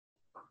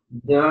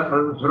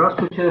Да,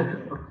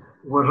 здравствуйте,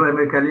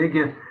 уважаемые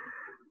коллеги.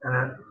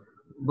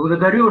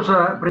 Благодарю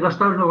за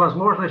предоставленную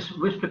возможность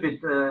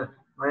выступить на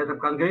этом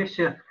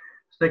конгрессе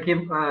с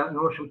таким,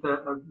 в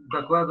общем-то,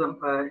 докладом,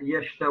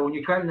 я считаю,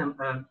 уникальным,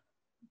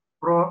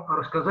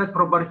 рассказать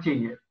про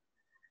Бартини.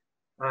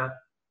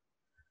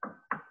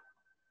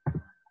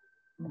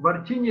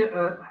 Бартини,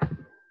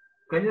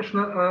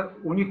 конечно,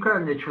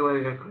 уникальный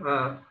человек.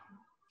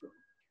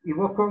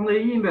 Его полное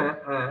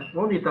имя,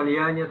 он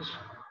итальянец.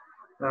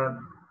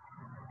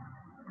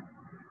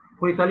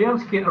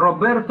 По-итальянски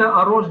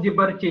Роберто Оросе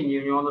Бартини,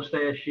 у него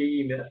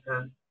настоящее имя.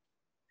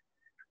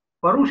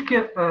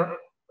 По-русски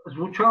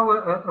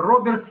звучало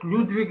Роберт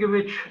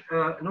Людвигович,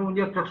 ну, в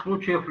некоторых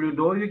случаях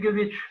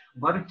Людовигович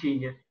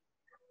Бартини.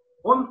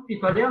 Он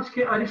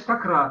итальянский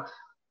аристократ,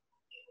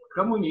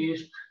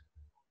 коммунист,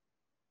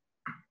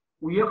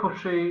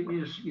 уехавший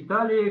из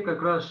Италии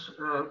как раз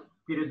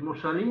перед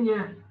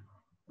Муссолини.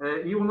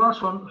 И у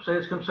нас он в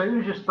Советском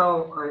Союзе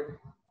стал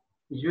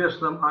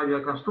известным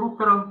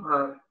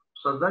авиаконструктором,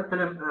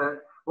 создателем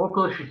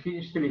около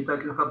 60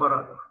 летательных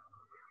аппаратов.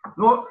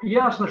 Но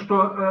ясно,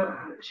 что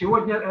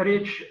сегодня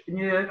речь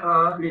не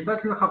о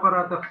летательных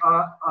аппаратах,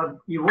 а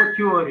о его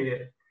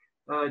теории.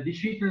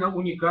 Действительно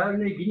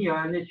уникальной,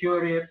 гениальной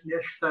теории,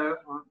 я считаю.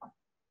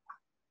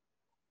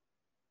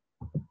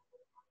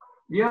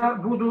 Я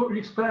буду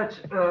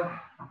листать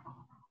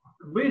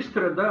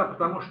быстро, да,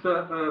 потому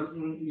что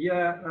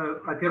я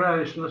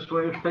опираюсь на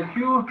свою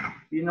статью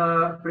и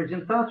на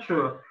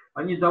презентацию.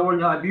 Они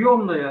довольно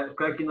объемные,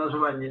 как и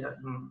название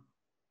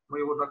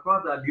моего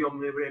доклада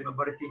 «Объемное время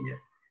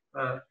Бартини».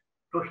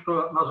 То,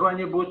 что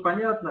название будет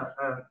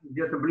понятно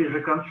где-то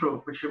ближе к концу,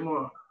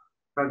 почему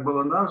так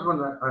было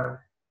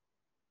названо.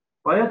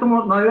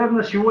 Поэтому,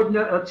 наверное,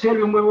 сегодня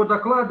целью моего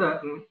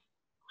доклада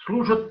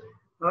служит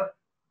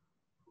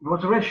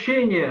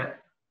возвращение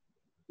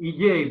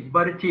идей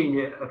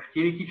Бартини в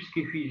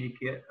теоретической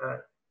физике,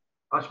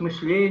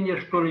 осмысление,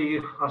 что ли,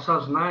 их,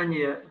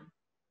 осознание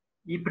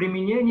и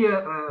применение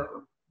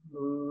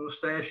в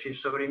настоящей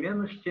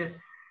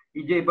современности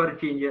идей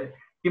Бартини.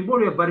 Тем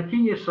более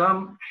Бартини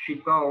сам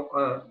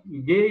считал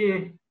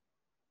идеи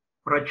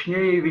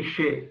прочнее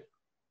вещей.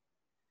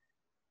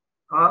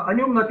 О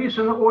нем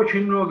написано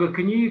очень много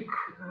книг,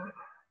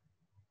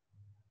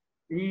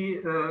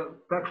 и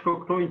так что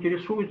кто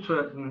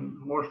интересуется,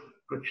 может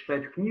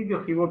прочитать в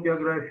книгах его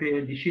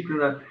биография,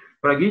 действительно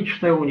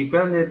трагичная,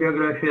 уникальная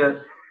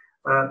биография.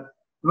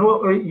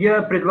 Но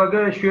я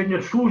предлагаю сегодня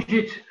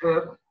сузить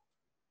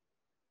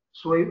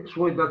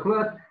свой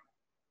доклад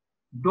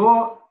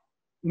до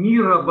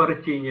мира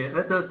Бартини.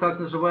 Это так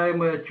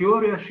называемая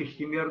теория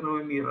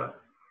шестимерного мира.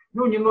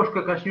 Ну,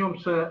 немножко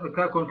коснемся,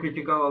 как он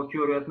критиковал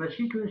теорию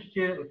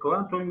относительности,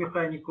 квантовую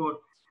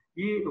механику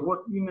и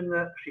вот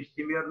именно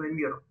шестимерный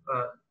мир.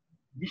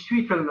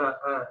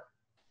 Действительно,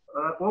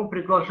 он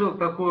предложил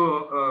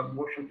такую,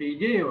 в общем-то,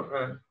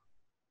 идею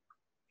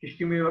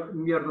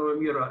шестимерного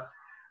мира.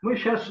 Мы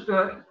сейчас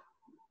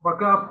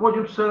пока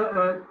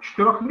обходимся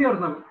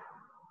четырехмерным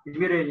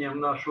измерением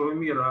нашего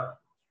мира.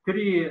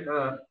 3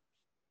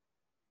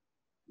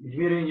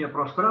 измерения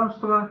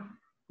пространства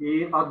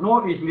и 1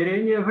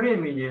 измерение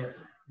времени.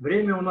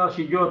 Время у нас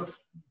идет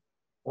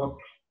от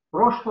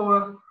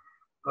прошлого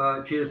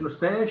через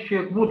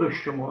настоящее к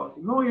будущему.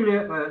 Ну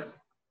или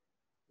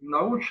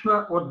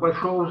научно от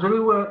большого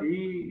взрыва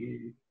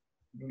и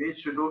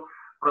имеется в виду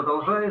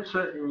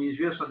продолжается,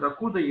 неизвестно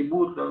докуда, и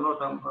будет оно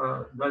там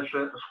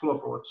дальше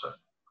схлопываться.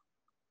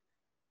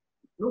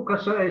 Ну,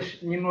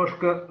 касаясь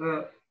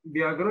немножко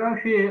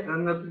биографии,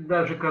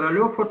 даже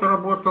Королев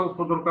отработал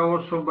под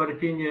руководством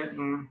Бартини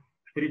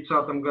в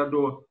 30-м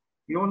году,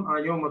 и он о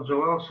нем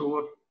отзывался,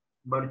 вот,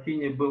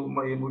 Бартини был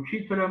моим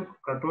учителем,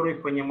 который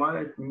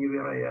понимает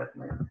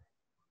невероятное.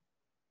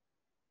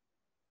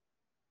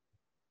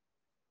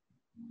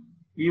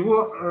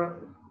 Его,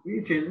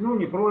 видите, ну,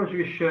 не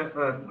прозвище,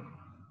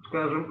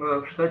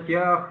 скажем, в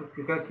статьях,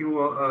 как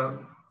его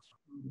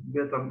в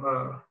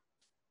этом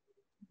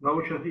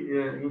научных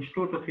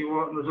институтах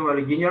его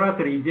называли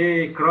генератор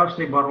идей,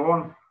 красный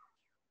барон,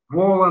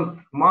 Воланд,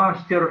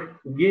 мастер,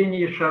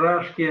 гений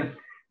шарашки,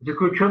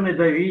 заключенный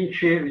да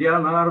Винчи,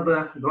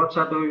 Леонардо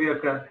 20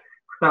 века,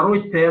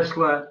 второй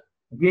Тесла,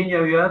 гений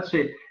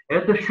авиации.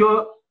 Это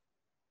все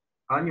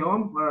о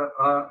нем,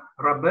 о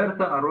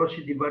Роберто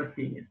Оросе ди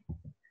Бартини.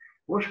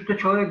 В общем-то,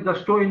 человек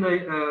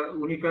достойный,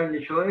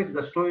 уникальный человек,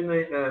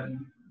 достойный,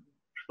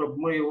 чтобы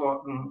мы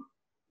его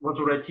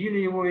возвратили,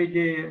 его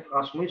идеи,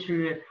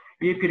 осмыслили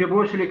и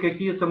перебросили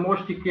какие-то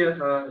мостики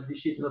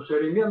действительно в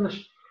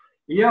современность.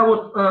 Я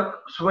вот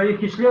в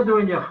своих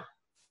исследованиях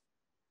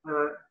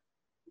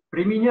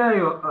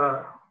применяю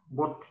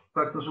вот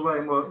так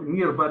называемый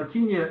мир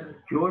Бартини,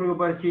 теорию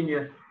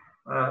Бартини,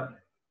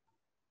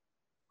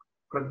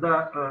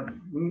 когда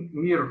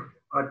мир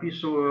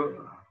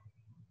описываю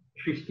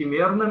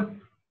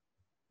шестимерным,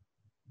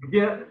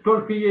 где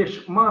только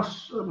есть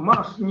массы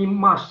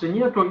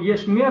нету,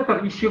 есть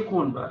метр и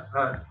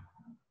секунда.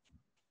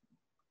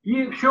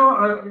 И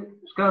все,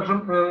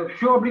 скажем,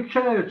 все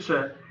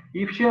облегчается.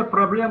 И все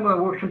проблемы,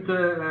 в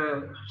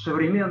общем-то,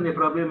 современные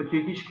проблемы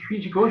теоретической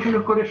физики очень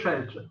легко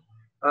решаются.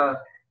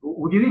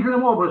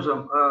 Удивительным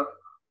образом,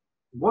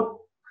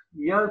 вот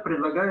я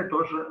предлагаю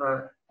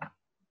тоже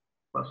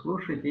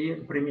послушать и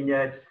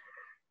применять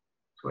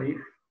в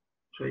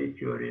своей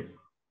теории.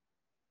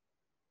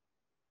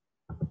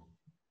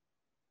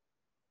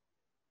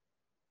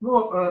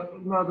 Но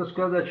надо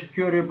сказать, что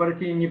теория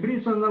Бартини не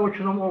признана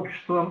научным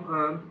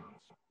обществом.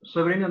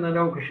 Современная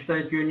наука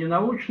считает ее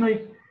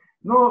ненаучной,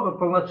 но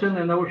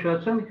полноценная научная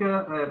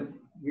оценка,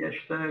 я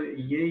считаю,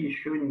 ей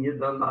еще не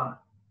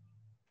дана.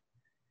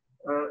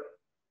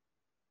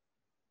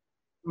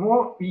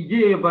 Но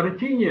идея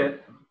Бартини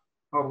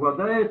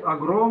обладает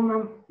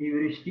огромным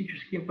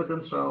эвристическим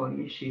потенциалом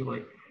и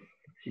силой.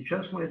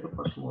 Сейчас мы это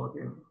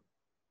посмотрим.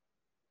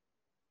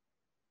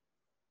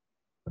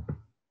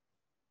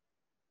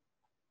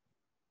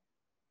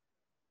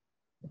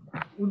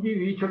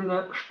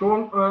 Удивительно, что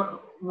он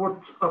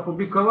вот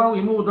опубликовал,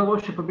 ему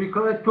удалось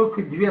опубликовать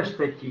только 2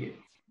 статьи.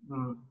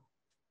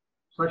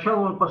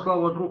 Сначала он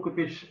послал вот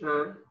рукопись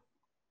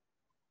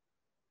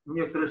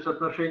некоторые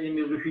соотношения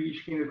между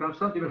физическими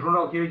константами,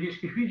 журнал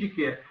теоретической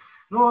физики,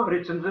 но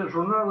рецензент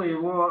журнала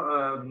его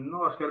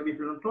в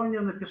оскорбительном тоне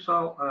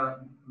написал.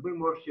 Вы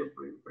можете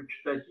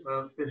прочитать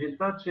в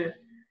презентации.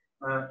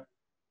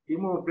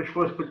 Ему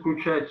пришлось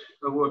подключать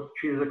вот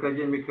через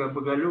академика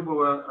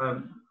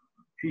Боголюбова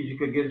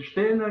физика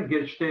Герцштейна.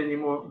 Герцштейн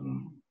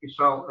ему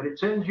писал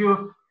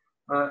рецензию,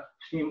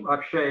 с ним,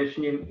 общаясь с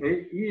ним,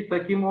 и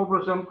таким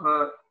образом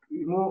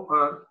ему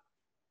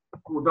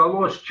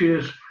удалось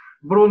через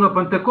Бруно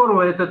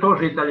Понтекорво, это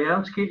тоже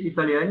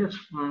итальянец,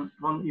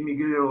 он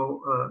эмигрировал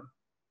в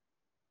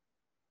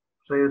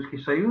Советский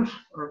Союз,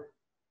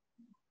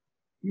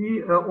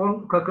 и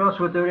он как раз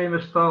в это время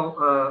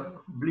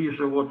стал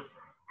ближе вот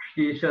в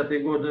 60-е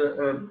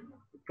годы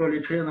то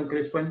ли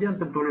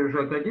членом-корреспондентом, то ли уже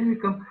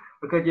академиком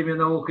Академии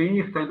наук, и у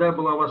них тогда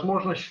была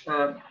возможность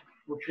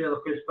у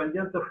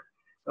членов-корреспондентов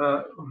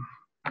в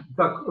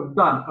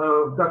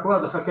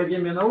докладах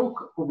Академии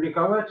наук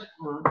публиковать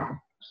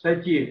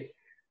статьи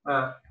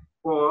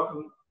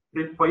по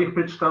их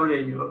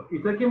представлению. И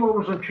таким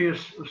образом,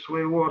 через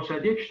своего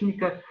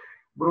соотечественника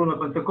Бруно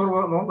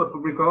Понтекорво он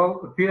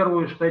опубликовал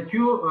первую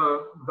статью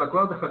в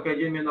докладах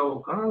Академии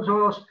наук. Она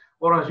называлась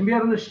 «О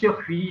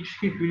размерностях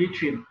физических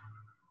величин».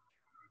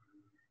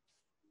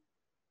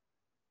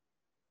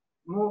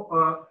 Ну,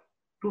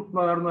 тут,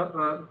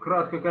 наверное,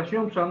 кратко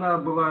коснемся. Она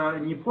была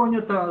не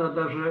понята, она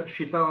даже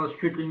считалась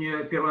чуть ли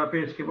не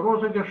первоапрельским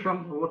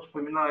розыгрышем. Вот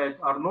вспоминает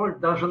Арнольд,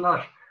 даже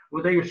наш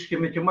выдающийся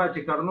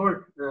математик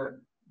Арнольд,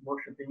 в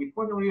общем-то, не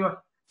понял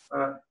ее.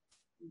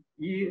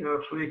 И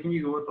в своей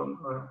книге вот он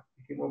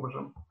таким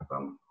образом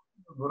там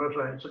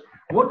выражается.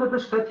 Вот эта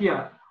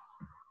статья.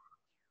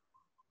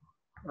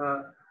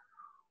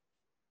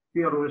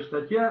 Первая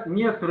статья.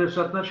 Некоторые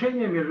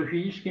соотношения между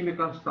физическими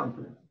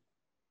константами.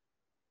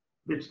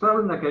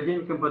 Представлена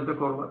академиком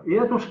Понтекорво. И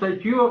эту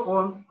статью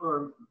он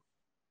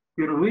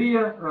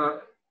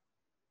впервые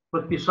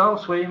подписал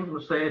своим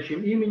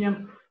настоящим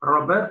именем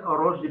Роберто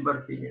Оросе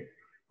Бартини.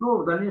 Ну,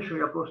 в дальнейшем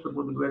я просто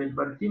буду говорить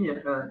Бартини.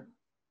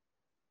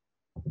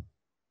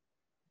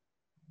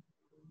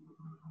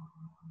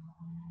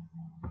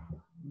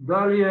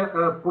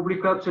 Далее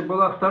публикация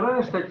была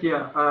вторая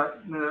статья,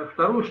 а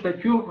вторую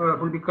статью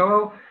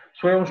публиковал в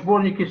своем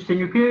сборнике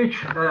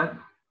Стенюкевич.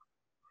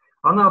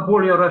 Она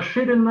более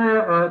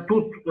расширенная.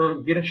 Тут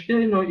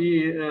Герцштейну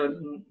и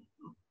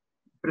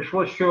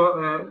пришлось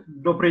все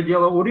до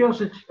предела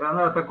урезать.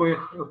 Она такой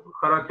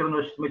характер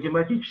носит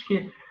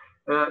математический,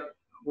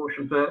 в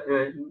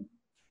общем-то,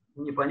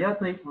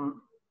 непонятный.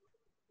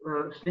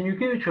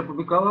 Стенюкевич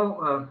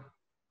опубликовал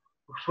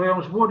в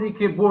своем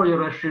сборнике более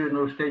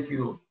расширенную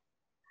статью,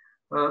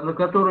 на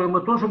которую мы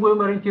тоже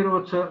будем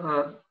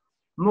ориентироваться,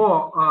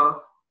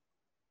 но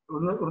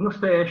в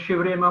настоящее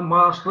время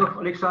Маслов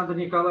Александр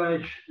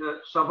Николаевич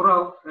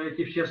собрал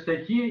эти все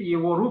статьи,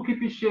 его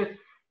рукописи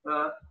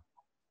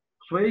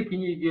в своей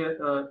книге.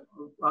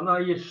 Она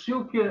есть в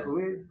ссылке,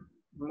 вы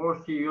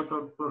можете ее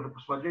тоже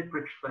посмотреть,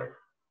 прочитать.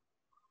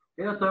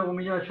 Это у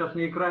меня сейчас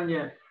на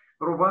экране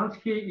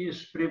Рубанский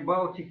из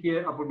Прибалтики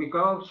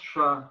опубликовал в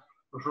США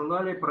в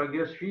журнале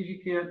 «Прогресс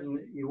физики»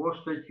 его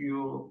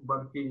статью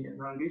Бартини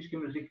на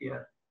английском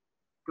языке.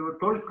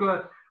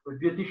 Только в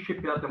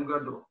 2005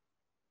 году.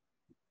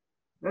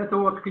 Это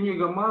вот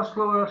книга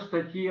Маслова,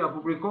 статьи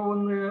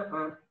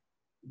опубликованные,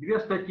 2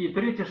 статьи.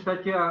 Третья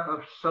статья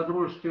в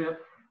содружестве,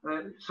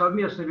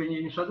 совместно,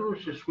 вернее, не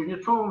содружестве, с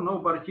Кузнецовым, но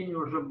Бартини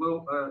уже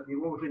был,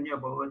 его уже не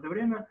было в это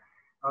время.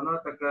 Она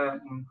такая,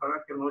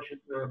 характер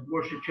носит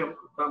больше, чем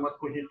там от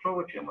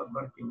Кузнецова, чем от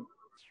Бартини.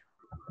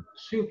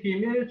 Ссылки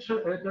имеются,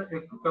 это,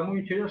 кому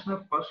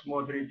интересно,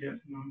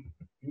 посмотрите.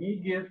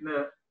 Книги,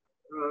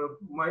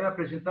 моя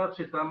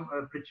презентация там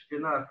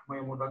прицеплена к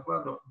моему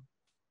докладу.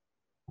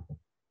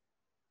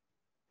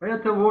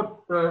 Это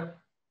вот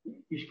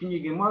из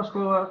книги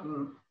Маслова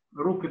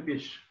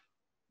рукопись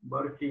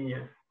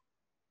Бартини.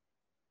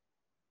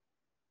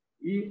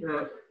 И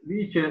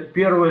видите,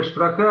 первая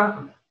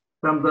строка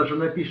там даже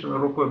написано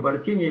рукой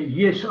Бартини,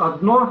 есть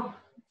одно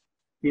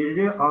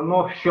или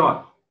оно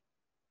все.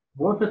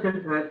 Вот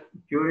это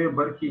теория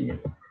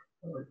Бартини,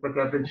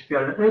 такая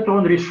принципиальная. Это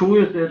он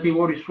рисует, это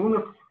его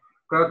рисунок,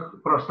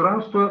 как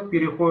пространство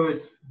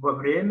переходит во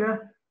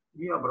время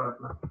и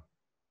обратно.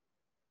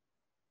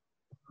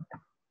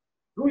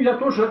 Ну, я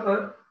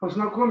тоже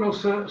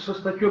познакомился со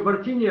статьей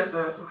Бартини,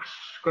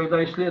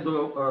 когда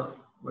исследовал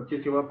вот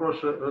эти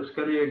вопросы,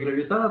 скорее,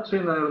 гравитации,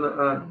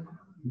 наверное,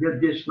 лет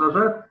 10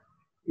 назад.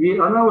 И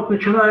она вот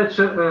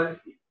начинается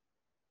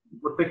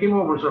вот таким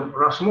образом.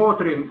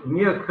 Рассмотрим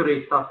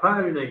некоторый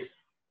тотальный,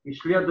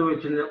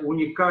 исследовательно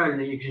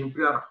уникальный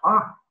экземпляр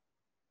А,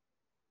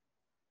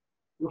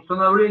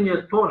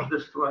 установление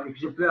тождества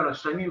экземпляра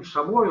с самим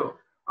собою,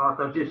 а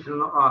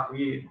отождественно А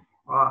и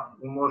А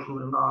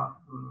умноженное на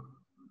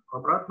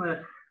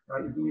обратное,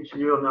 единица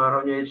деленное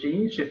равняется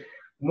единице,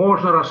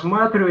 можно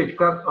рассматривать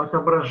как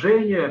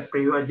отображение,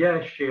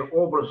 приводящее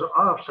образа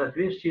А в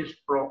соответствии с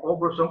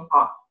прообразом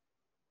А.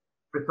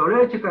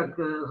 Представляете, как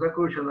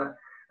заключено?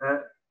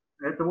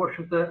 Это, в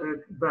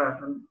общем-то,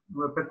 да,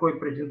 на такой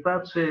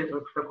презентации,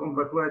 в таком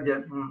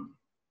докладе,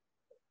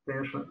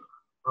 конечно,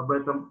 об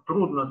этом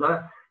трудно,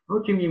 да, но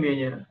тем не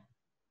менее.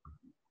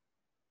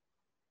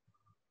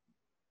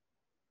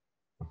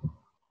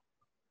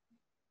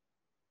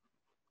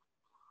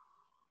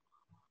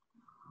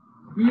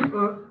 И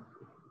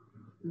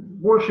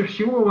больше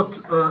всего вот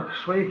в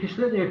своих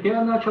исследованиях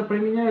я начал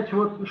применять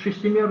вот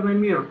шестимерный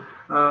мир.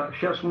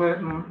 Сейчас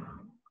мы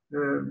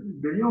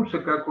вернемся,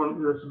 как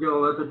он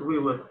сделал этот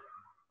вывод.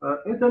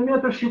 Это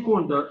метр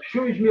секунда.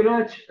 Все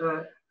измерять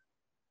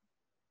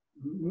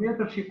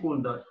метр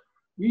секунда.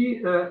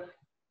 И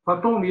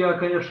потом я,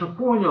 конечно,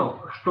 понял,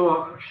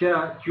 что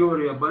вся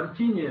теория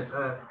Бартини,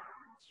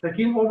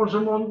 таким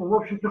образом он, в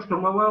общем-то,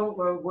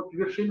 штурмовал вот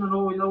вершины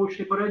новой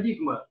научной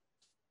парадигмы,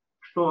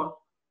 что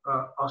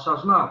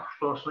осознав,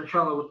 что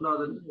сначала вот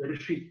надо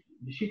решить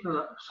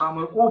действительно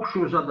самую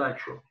общую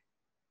задачу,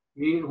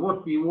 и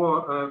вот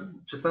его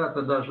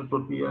цитата даже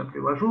тут я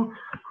привожу,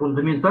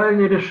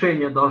 фундаментальное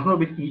решение должно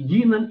быть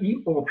единым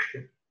и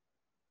общим.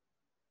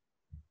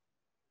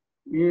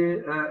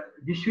 И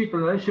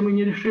действительно, если мы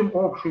не решим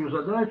общую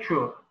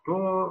задачу,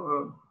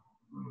 то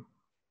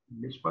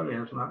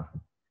бесполезно.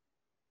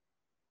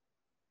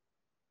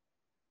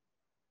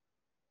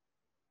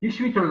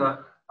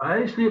 Действительно, а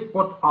если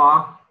под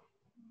А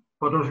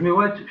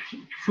подразумевать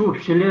всю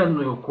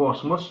Вселенную,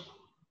 космос,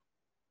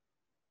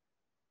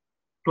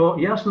 то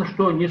ясно,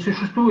 что не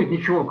существует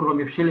ничего,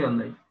 кроме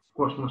Вселенной,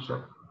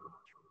 космоса,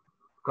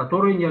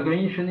 который не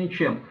ограничен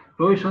ничем.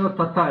 То есть она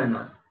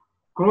тотальна.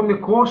 Кроме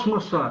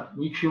космоса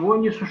ничего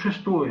не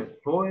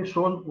существует, то есть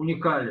он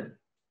уникален.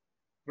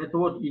 Это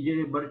вот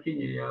идея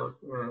Бартини, я вот,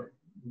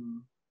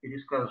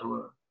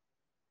 пересказываю.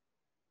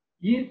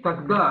 И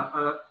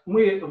тогда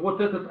мы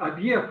вот этот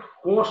объект,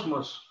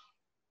 космос,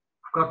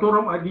 в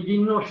котором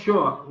объединено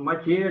все,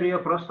 материя,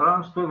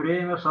 пространство,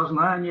 время,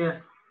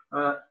 сознание,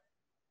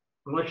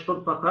 значит,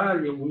 он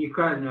тотальный,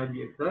 уникальный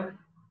объект, да,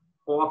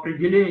 по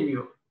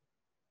определению.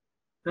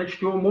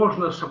 Значит, его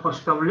можно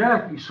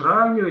сопоставлять и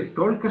сравнивать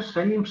только с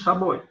самим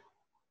собой.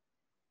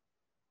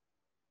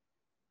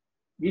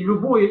 И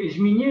любое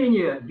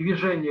изменение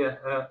движения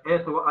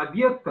этого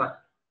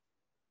объекта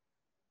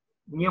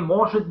не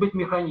может быть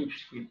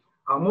механическим,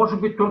 а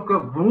может быть только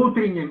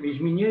внутренним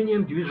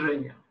изменением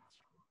движения.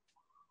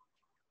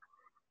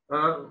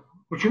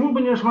 Почему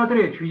бы не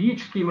рассмотреть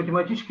физический и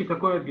математический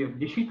такой объект?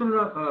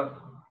 Действительно,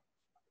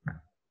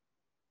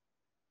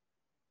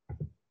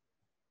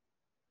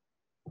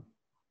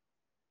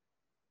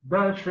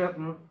 дальше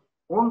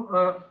он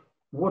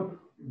вот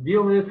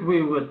делает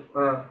вывод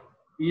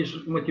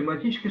из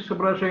математических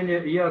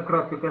соображений. Я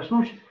кратко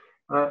коснусь,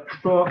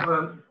 что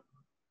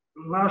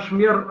наш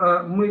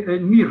мир,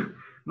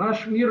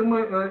 наш мир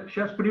мы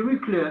сейчас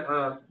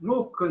привыкли,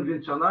 ну,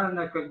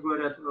 конвенционально, как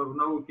говорят в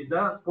науке,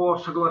 да, по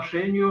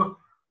соглашению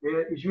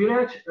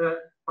измерять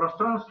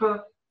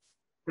пространство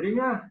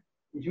тремя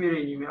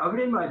измерениями, а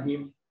время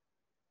одним.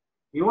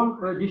 И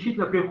он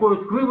действительно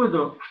приходит к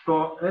выводу,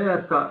 что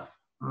это,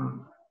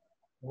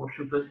 в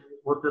общем-то,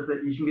 вот это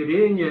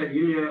измерение,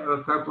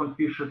 или, как он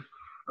пишет,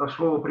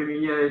 слово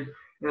применяет,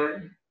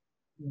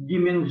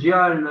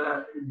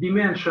 димензиально,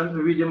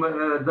 dimension,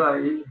 видимо, да,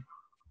 в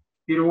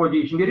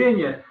переводе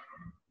измерения,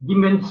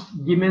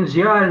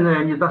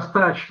 димензиальная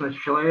недостаточность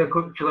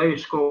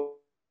человеческого,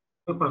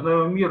 мы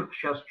познаем мир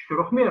сейчас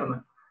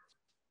четырехмерно,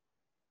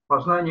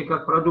 познание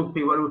как продукта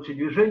эволюции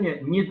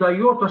движения не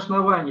дает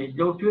оснований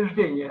для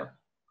утверждения,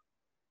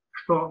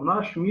 что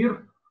наш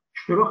мир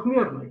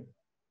четырехмерный,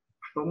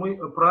 что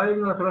мы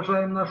правильно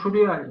отражаем нашу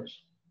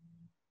реальность,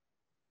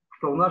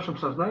 что в нашем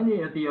сознании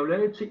это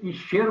является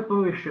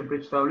исчерпывающим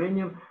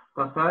представлением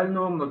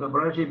тотального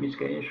многообразия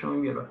бесконечного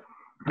мира.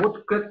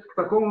 Вот к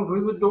такому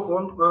выводу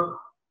он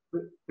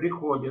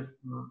приходит.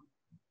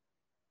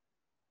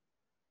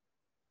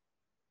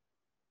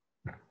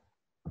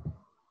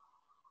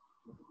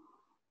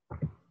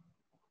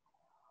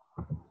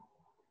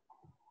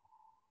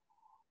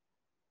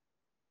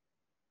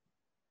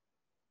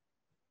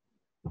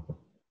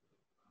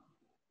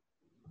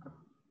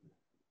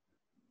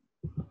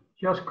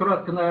 Сейчас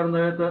кратко,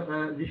 наверное,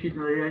 это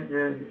действительно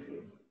я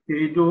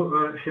перейду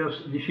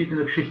сейчас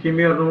действительно к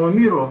шестимерному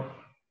миру.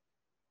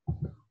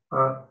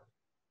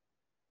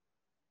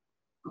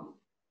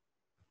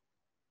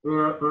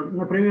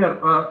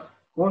 Например,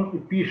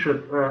 он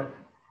пишет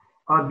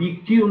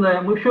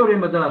объективное, мы все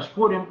время, да,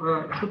 спорим,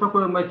 что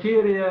такое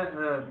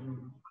материя,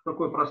 что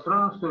такое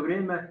пространство,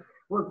 время.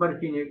 Вот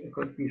Бартини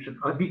как пишет,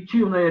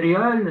 объективная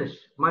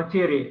реальность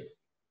материи,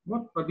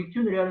 вот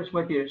объективная реальность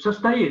материи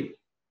состоит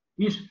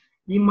из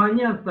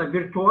имманентно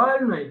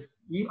виртуальной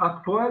и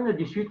актуальной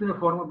действительной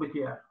формы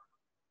бытия.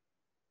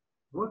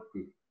 Вот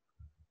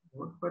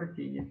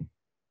Бартини.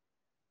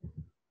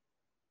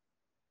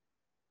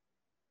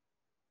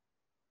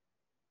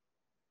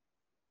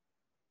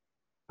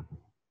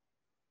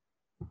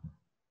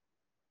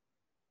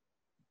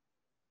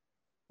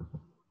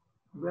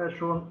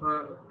 Дальше он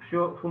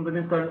все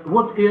фундаментально.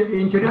 Вот и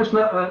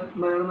интересно,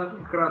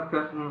 наверное,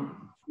 кратко,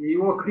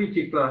 его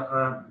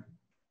критика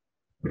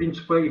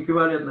принципа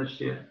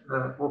эквивалентности,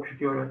 общей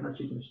теории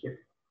относительности.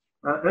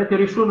 Это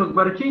рисунок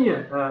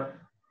Бартини,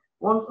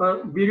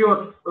 он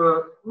берет,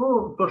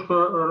 ну, то,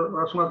 что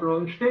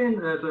рассматривал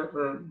Эйнштейн,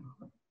 это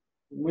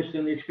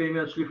мысленный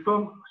эксперимент с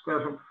лифтом,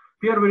 скажем.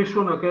 Первый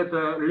рисунок,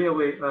 это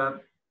левый,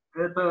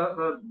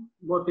 это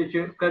вот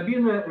эти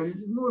кабины,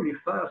 ну,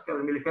 лифта,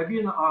 скажем, или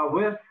кабина А,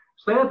 В,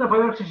 стоят на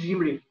поверхности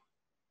Земли.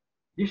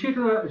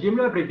 Действительно,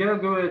 Земля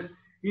притягивает,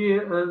 и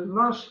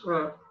нас,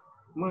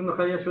 мы,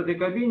 находясь в этой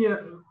кабине,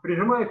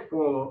 прижимает к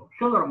полу.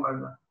 Все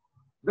нормально.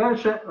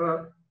 Дальше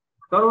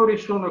второй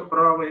рисунок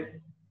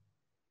правый.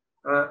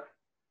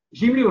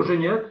 Земли уже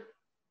нет,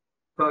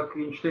 так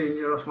Эйнштейн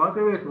не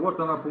рассматривает. Вот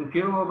она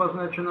пунктиром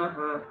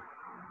обозначена.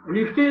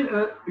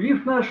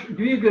 Лифт наш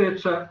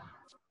двигается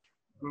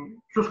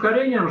с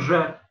ускорением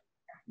g.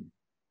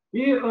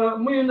 И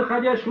мы,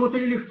 находясь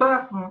внутри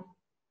лифта,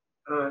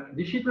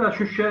 действительно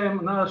ощущаем,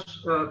 нас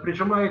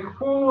прижимает к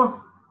полу,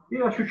 и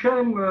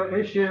ощущаем,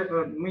 если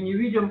мы не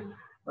видим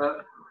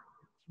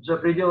за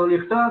пределы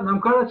лифта, нам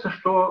кажется,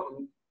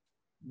 что,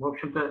 в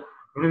общем-то,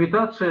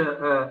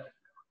 гравитация,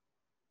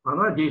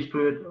 она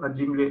действует от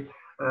Земли.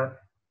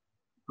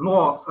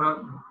 Но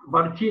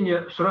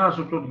Бартини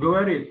сразу тут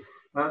говорит,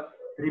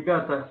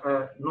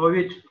 ребята, но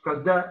ведь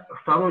когда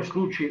второй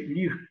случай,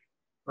 лифт,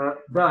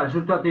 да,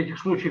 результаты этих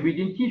случаев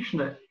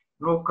идентичны,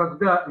 но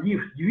когда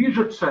лифт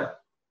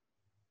движется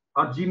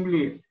от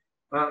Земли,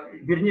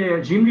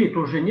 вернее, Земли-то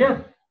уже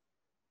нет,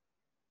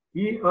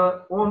 и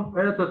он,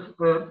 этот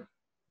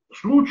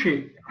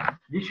случай,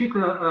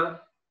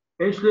 действительно,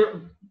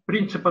 если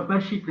принцип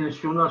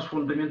относительности у нас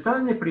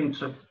фундаментальный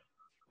принцип,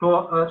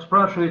 то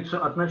спрашивается,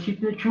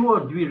 относительно чего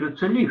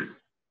движется лифт,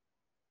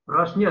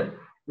 раз нет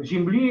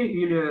Земли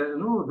или,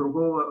 ну,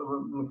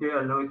 другого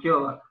материального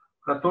тела,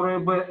 которое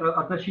бы,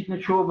 относительно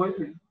чего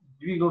бы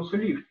двигался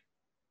лифт.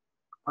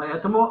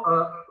 Поэтому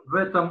в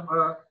этом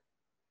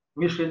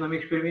мысленном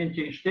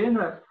эксперименте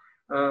Эйнштейна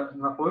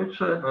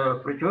находится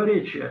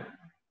противоречие.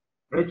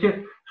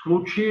 Эти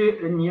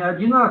случаи не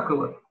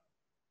одинаковы.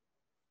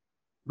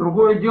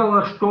 Другое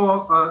дело,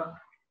 что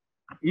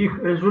их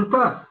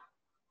результат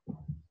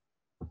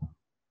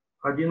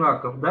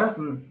одинаков, да?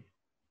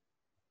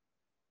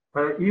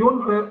 И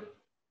он,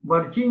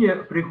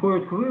 Бартини,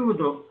 приходит к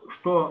выводу,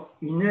 что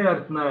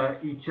инертная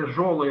и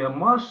тяжелые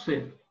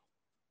массы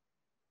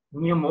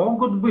не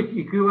могут быть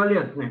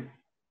эквивалентны.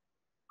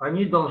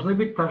 Они должны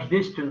быть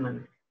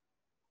тождественными.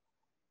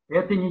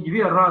 Это не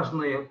две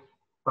разные,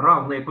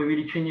 равные по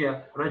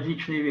величине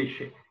различные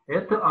вещи.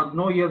 Это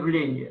одно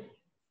явление.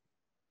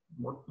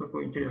 Вот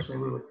такой интересный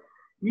вывод.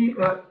 И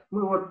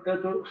мы вот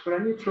эту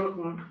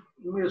страницу,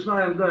 мы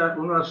знаем, да,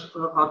 у нас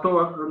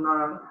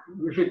АТО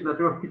лежит на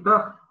 3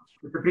 китах.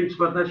 Это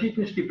принцип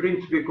относительности,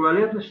 принцип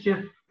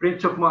эквивалентности,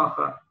 принцип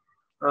Маха.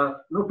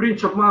 Ну,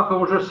 принцип Маха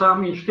уже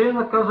сам Эйнштейн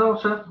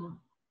отказался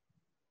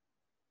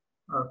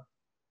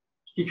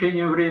с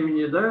течением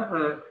времени,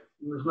 да,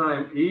 мы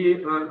знаем. И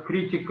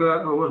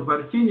критика вот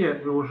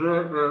Бартини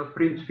уже в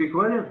принципе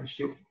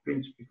эквивалентности, в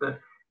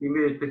принципе,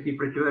 имеет такие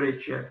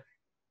противоречия.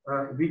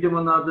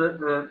 Видимо,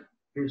 надо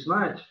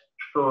признать,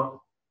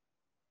 что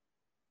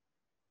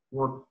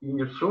вот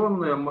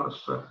инерционная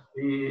масса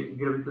и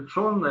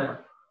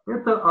гравитационная –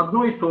 это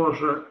одно и то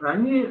же.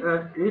 Они,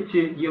 эти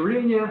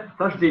явления,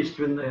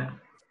 тождественные.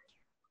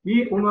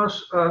 И у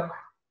нас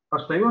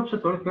остается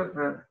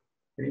только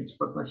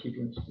принцип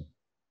относительности.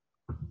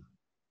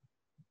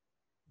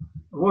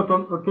 Вот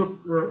он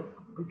тут,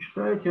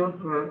 читаете,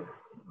 он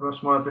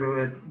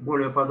рассматривает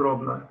более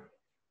подробно.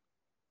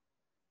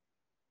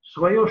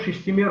 Свое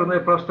шестимерное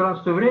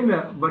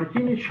пространство-время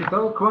Бартини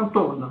считал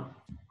квантовным.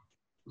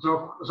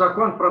 За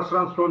квант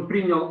пространства он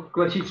принял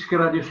классический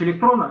радиус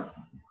электрона,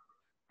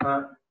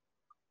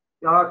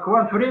 а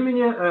квант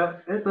времени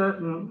 –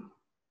 это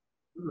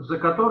за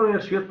которое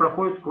свет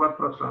проходит в квант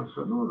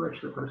пространства. Ну,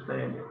 значит, это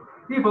расстояние.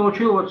 И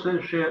получил вот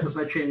следующее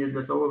значение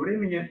для того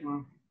времени.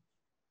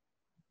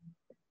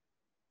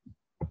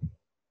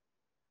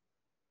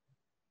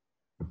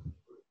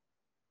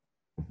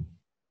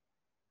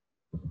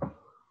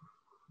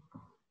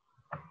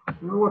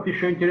 Ну вот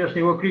еще интересна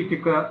его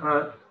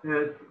критика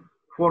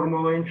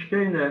формулы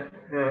Эйнштейна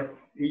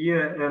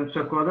ЕМЦ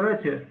в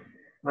квадрате,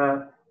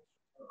 в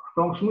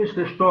том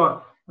смысле,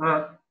 что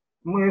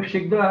мы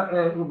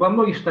всегда во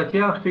многих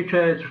статьях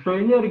встречается, что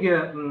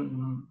энергия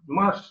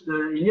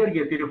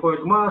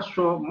переходит в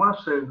массу,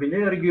 масса в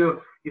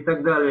энергию и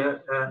так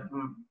далее.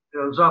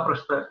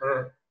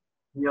 Запросто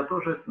я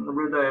тоже это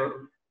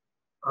наблюдаю.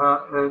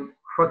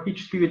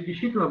 Фактически ведь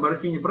действительно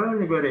Бартини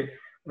правильно говорит,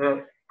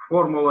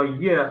 формула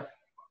Е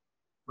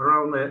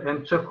равная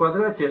МЦ в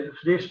квадрате,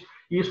 здесь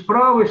и с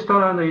правой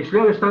стороны, и с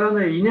левой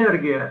стороны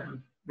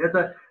энергия.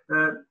 Это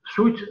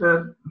суть,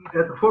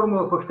 эта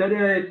формула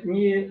повторяет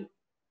не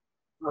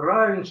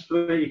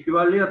равенство,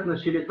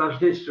 эквивалентность или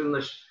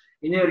тождественность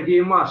энергии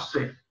и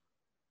массы,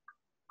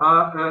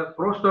 а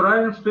просто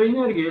равенство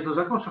энергии. Это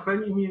закон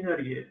сохранения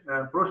энергии,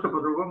 просто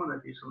по-другому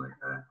написано,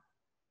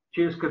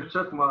 через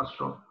коэффициент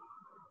массу.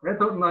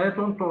 На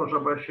это он тоже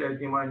обращает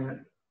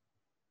внимание.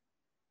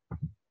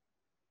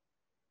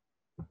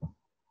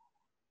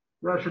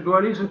 Дальше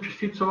дуализм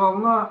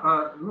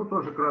частица-волна, ну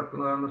тоже кратко,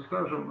 наверное,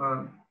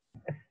 скажем.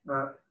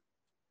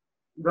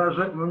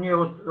 Даже мне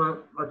вот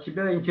от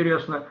себя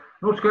интересно,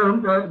 ну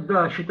скажем,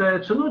 да,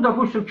 считается, ну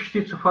допустим,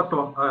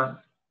 частица-фотон.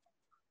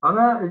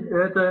 Она,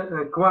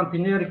 это квант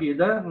энергии,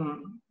 да,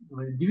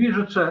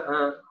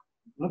 движется,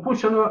 ну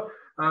пусть оно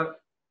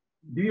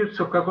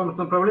движется в каком-то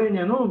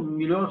направлении, ну,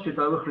 миллион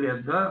световых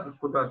лет, да,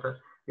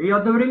 куда-то. И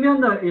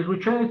одновременно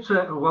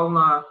излучается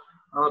волна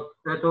от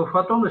этого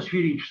фотона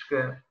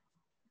сферическая.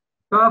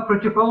 Та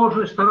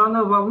противоположная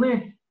сторона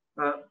волны,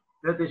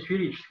 этой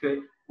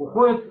сферической,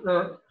 уходит,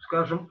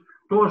 скажем,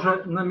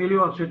 тоже на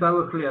миллион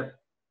световых лет.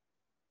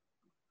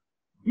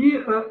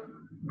 И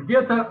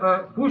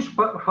где-то, пусть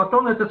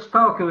фотон этот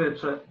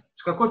сталкивается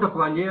с какой-то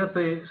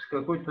планетой, с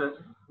какой-то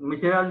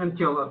материальным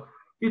телом,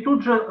 и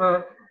тут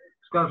же,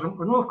 скажем,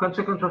 ну, в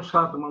конце концов, с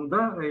атомом,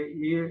 да,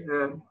 и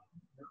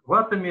в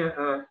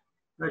атоме,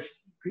 значит,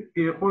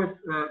 переходит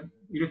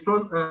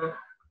электрон,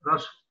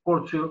 раз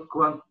порцию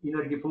квант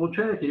энергии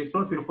получает,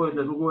 электрон переходит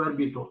на другую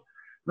орбиту.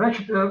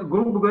 Значит,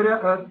 грубо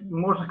говоря,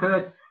 можно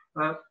сказать,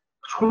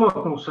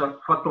 схлопнулся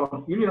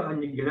фотон, или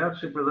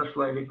аннигиляция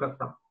произошла, или как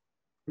там,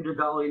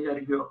 передала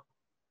энергию.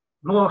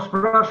 Но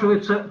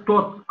спрашивается,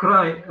 тот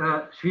край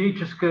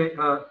сферической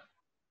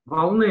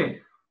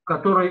волны,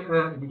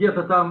 который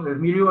где-то там в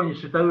миллионе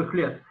световых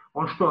лет,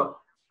 он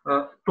что,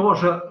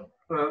 тоже,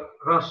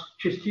 раз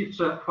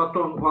частица,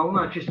 фотон,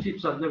 волна,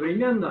 частица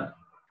одновременно,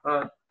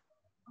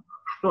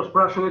 что,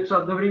 спрашивается,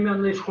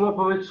 одновременно и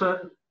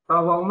схлопывается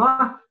та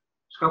волна,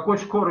 с какой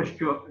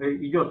скоростью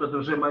идет это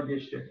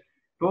взаимодействие,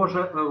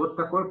 тоже вот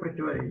такое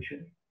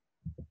противоречие.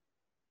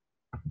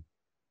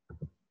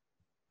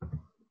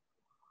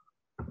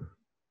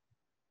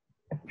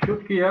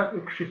 Все-таки я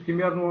к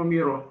шестимерному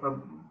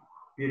миру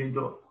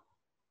перейду.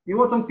 И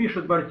вот он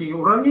пишет, Бартини,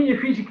 уравнение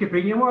физики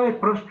принимает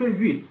простой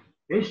вид,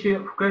 если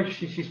в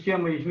качестве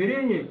системы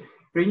измерений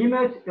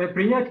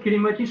принять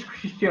кинематическую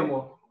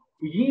систему,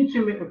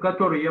 единицами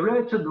которой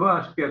являются два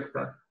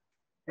аспекта.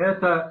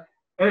 Это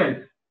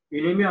L –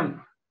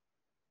 элемент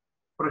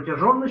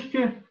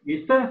протяженности, и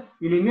T –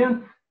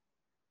 элемент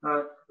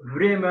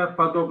время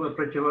подобной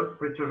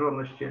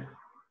протяженности.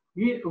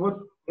 И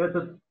вот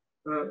этот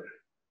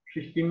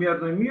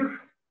шестимерный мир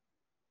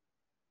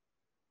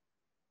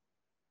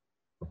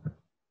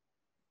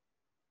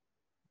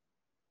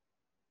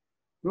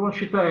и он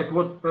считает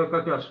вот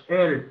как раз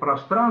L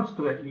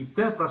пространство и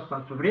T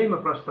пространство, время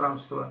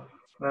пространства,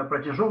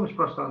 протяженность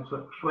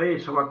пространства в своей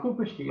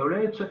совокупности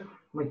является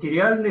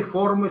материальной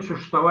формой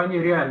существования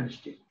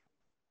реальности.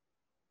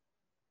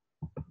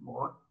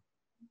 Вот.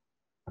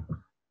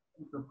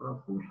 Это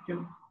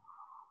пропустим.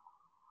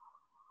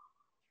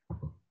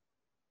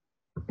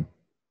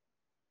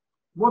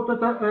 Вот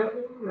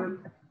эта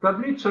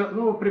таблица,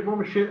 ну, при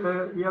помощи,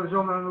 я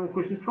взял, наверное, у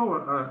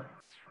Кузнецова,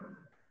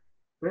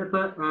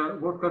 это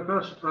вот как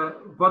раз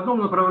в одном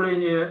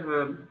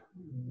направлении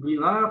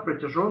длина,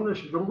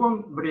 протяженность, в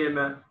другом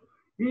время.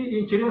 И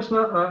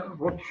интересно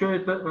вот все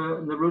это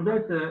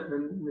наблюдать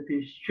на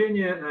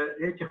пересечении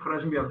этих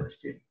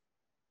размерностей.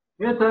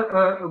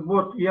 Это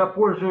вот я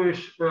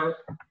пользуюсь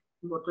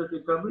вот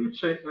этой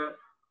таблицей.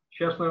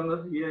 Сейчас,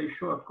 наверное, я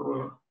еще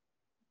открою.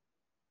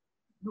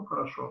 Ну,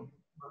 хорошо.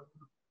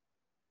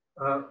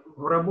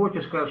 В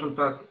работе, скажем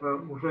так,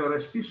 уже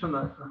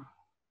расписано.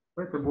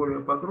 Это более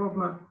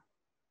подробно.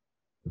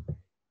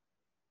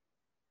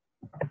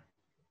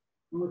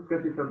 Мы к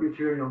этой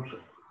таблице вернемся.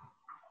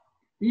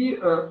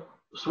 И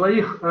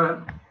своих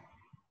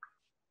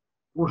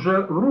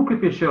уже в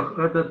рукописях,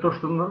 это то,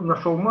 что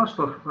нашел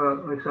Маслов,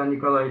 Александр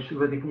Николаевич,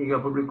 в этой книге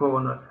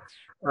опубликовано.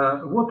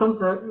 Вот он,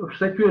 в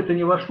статью это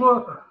не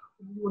вошло,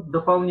 вот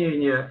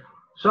дополнение.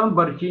 Сам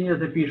Бартини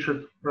это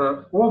пишет.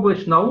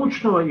 Область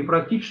научного и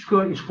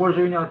практического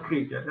использования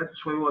открытия. Это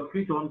своего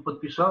открытия он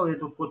подписал,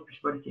 эту подпись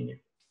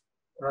Бартини.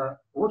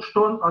 Вот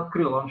что он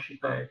открыл, он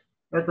считает.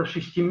 Это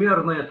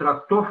шестимерная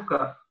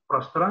трактовка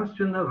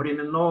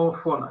пространственно-временного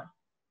фона,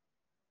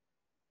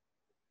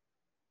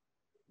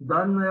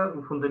 данная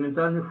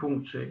фундаментальной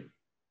функцией.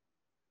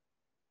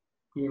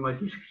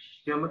 кинематической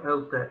системы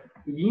ЛТ,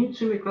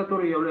 единицами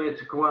которой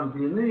являются квант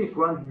длины и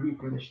квант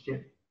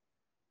длительности.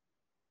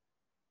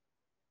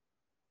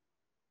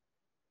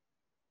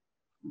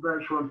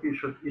 Дальше он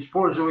пишет: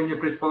 использование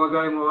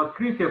предполагаемого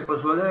открытия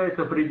позволяет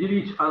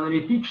определить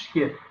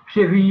аналитически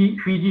все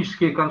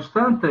физические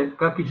константы,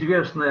 как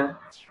известные,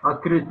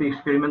 открытые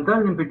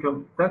экспериментальным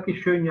путем, так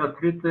еще и не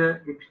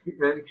открытые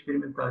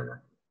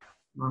экспериментально.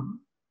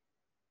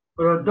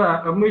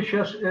 Да, мы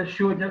сейчас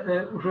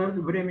сегодня уже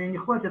времени не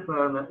хватит,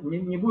 наверное,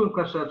 не будем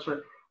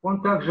касаться.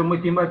 Он также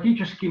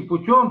математическим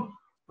путем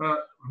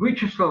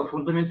вычислил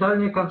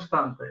фундаментальные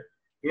константы.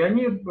 И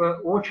они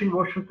очень, в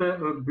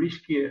общем-то,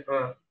 близки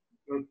к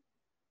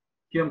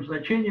тем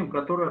значениям,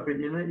 которые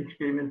определены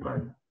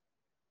экспериментально.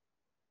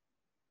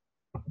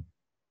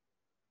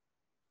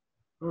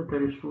 Это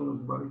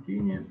рисунок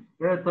Бартини.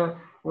 Это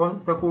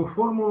он такую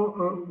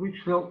формулу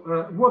вычислил.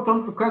 Вот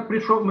он как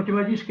пришел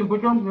математическим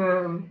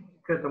путем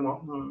к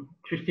этому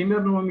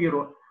шестимерному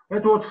миру.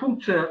 Это вот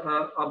функция,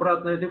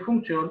 обратно этой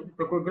функции, он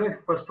такой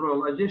график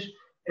построил, а здесь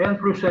n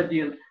плюс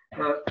 1,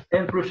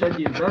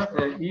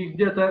 да, и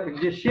где-то,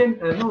 где 7,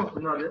 ну,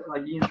 надо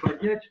единицу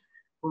отнять,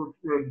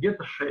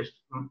 где-то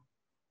 6.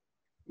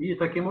 И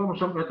таким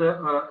образом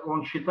это,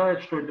 он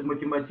считает, что это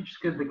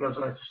математическое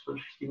доказательство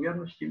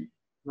шестимерности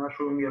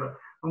нашего мира.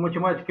 Но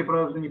математики,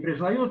 правда, не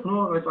признают,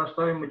 но это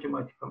оставим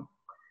математикам.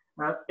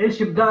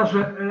 Если бы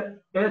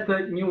даже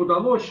это не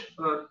удалось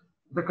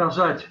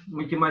доказать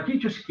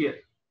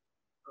математически,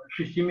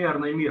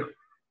 шестимерный мир,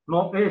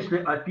 но если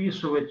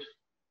описывать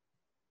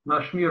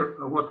наш мир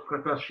вот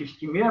как раз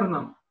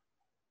шестимерным,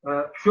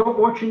 все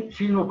очень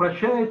сильно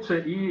упрощается,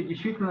 и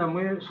действительно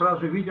мы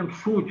сразу видим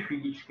суть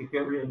физических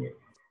явлений.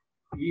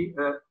 И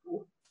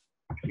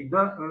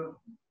всегда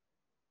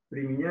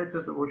применять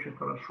это очень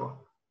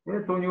хорошо.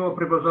 Это у него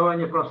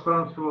преобразование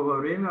пространства во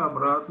время,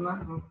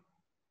 обратно.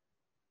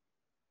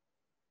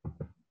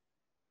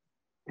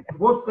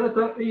 Вот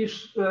это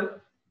из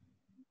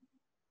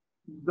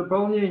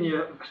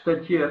дополнения к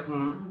статье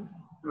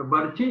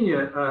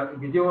Бартини,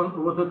 где он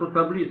вот эту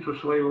таблицу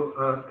свою,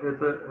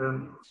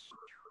 это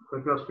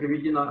как раз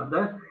приведена,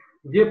 да,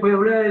 где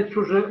появляется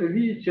уже,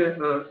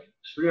 видите,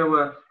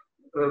 слева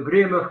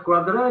время в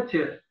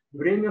квадрате,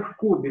 время в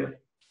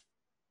кубе.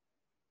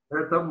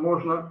 Это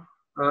можно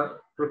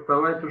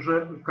трактовать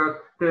уже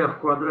как t в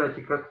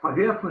квадрате, как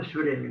поверхность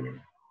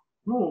времени.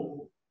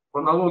 Ну, по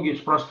аналогии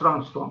с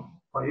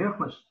пространством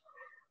поверхность,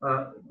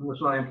 мы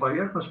знаем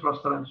поверхность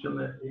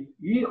пространственная,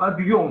 и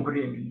объем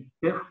времени,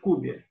 t в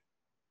кубе.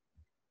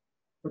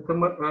 Это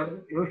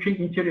очень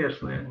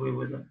интересные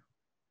выводы.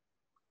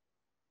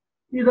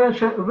 И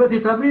дальше в этой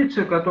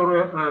таблице,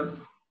 которая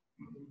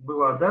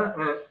была, да,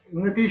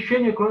 на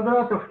пересечении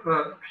квадратов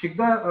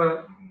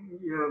всегда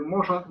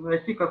можно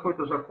найти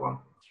какой-то закон.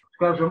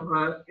 Скажем,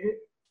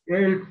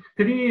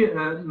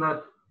 L3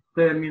 на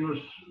t минус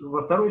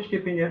во второй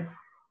степени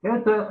 –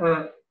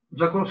 это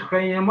закон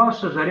сохранения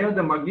массы,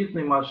 заряда,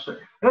 магнитной массы.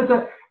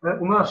 Это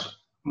у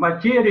нас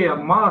материя,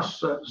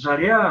 масса,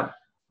 заряд,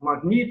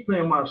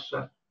 магнитная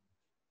масса,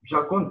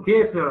 закон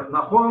Кеплера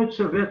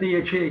находится в этой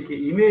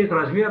ячейке, имеет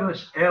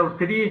размерность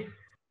L3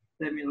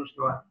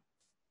 t-2.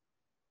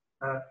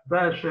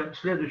 Дальше,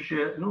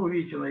 следующее, ну,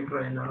 видите на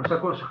экране, наверное,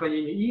 закон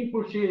сохранения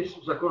импульса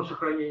есть, закон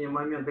сохранения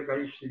момента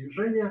количества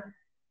движения,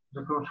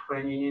 закон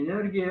сохранения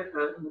энергии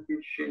на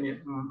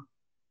пересечении,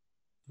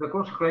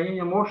 закон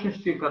сохранения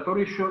мощности,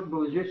 который еще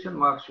был известен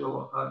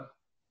Максвеллу.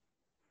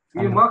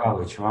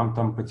 Павлович, вам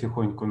там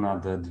потихоньку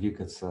надо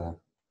двигаться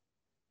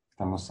к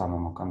тому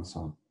самому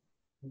концу.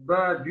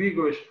 Да,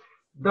 двигаюсь.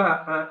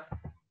 Да,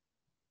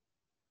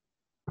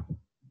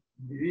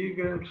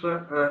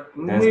 двигаемся.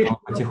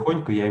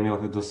 Потихоньку я имел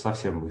в виду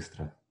совсем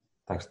быстро.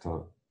 Так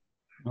что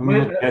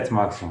минут 5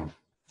 максимум.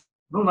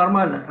 Ну,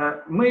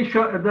 нормально. Мы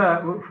еще,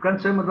 да, в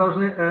конце мы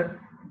должны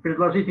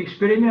предложить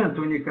эксперимент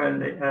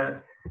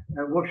уникальный,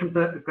 в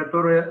общем-то,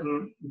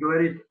 который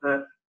говорит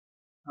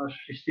о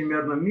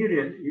шестимерном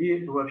мире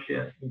и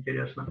вообще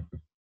интересно.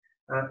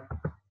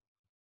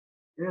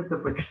 Это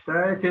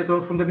почитайте, это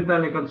он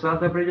фундаментальные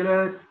константы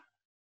определяет.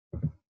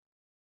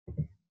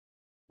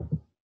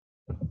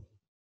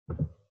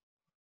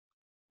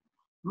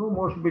 Ну,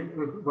 может быть,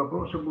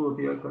 вопросы будут,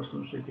 я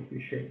коснусь этих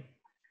вещей.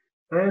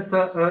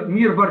 Это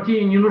мир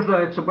Бартини не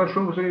нуждается в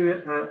большом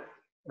взрыве.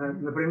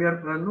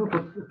 Например, ну,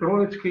 тут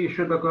Троицкий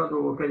еще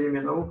докладывал в Академии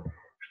наук,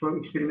 что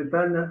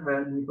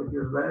экспериментально не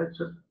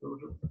подтверждается.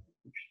 Тоже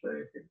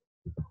почитаете.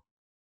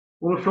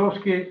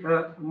 Урусовский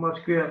в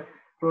Москве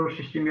тоже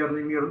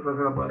шестимерный мир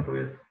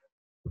разрабатывает.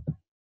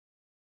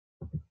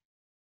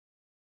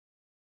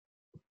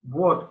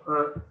 Вот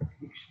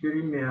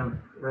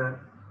эксперимент.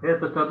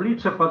 Эта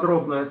таблица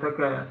подробная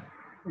такая.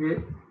 И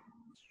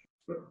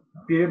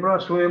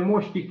перебрасывая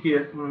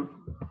мостики,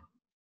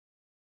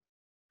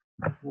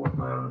 вот,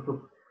 наверное,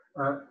 тут,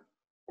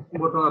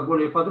 вот она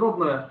более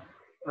подробная.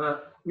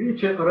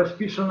 Видите,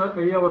 расписано,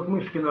 я вот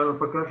мышки, наверное,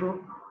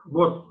 покажу.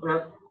 Вот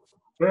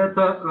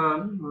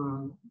это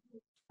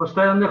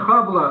постоянное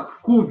Хаббла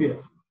в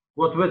кубе,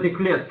 вот в этой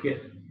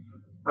клетке.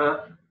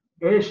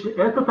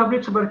 Это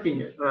таблица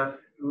Бартини.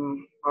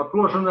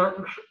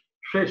 Отложено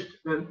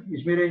 6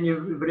 измерений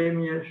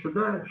времени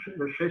сюда,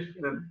 6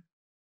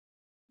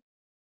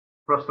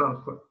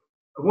 пространства.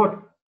 Вот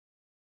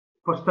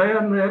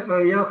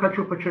постоянное, я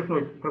хочу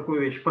подчеркнуть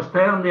такую вещь,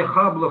 постоянные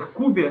Хаббла в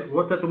кубе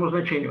вот этому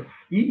значению.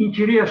 И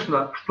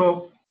интересно,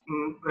 что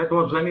это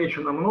вот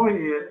замечено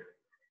мной,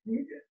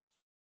 и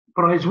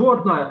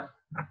производная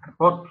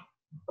от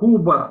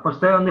куба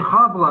постоянных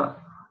Хаббла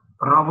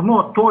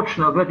равно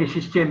точно в этой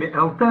системе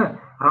ЛТ,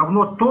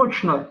 равно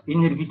точно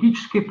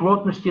энергетической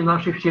плотности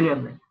нашей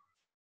Вселенной.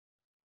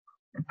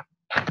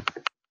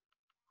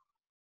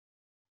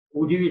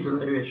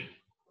 Удивительная вещь.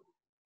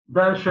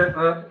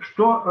 Дальше,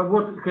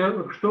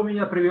 что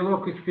меня привело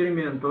к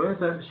эксперименту?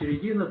 Это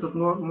середина, тут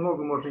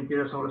много можно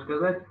интересного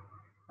рассказать.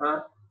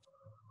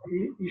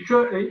 И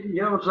еще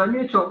я вот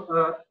заметил,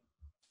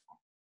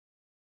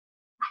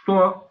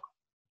 что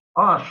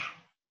H,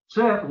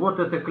 C, вот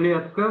эта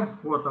клетка,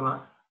 вот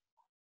она,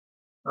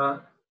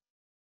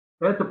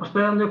 это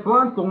постоянная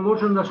планка,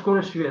 умноженная на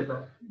скорость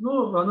света.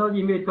 Ну, она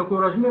имеет такую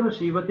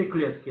размерность и в этой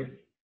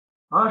клетке.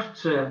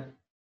 HC.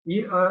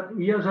 И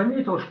я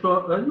заметил,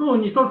 что, ну,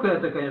 не только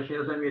это, конечно,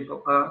 я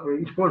заметил, а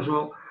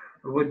использовал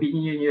в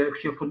объединении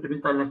всех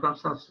фундаментальных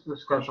констант,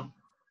 скажем,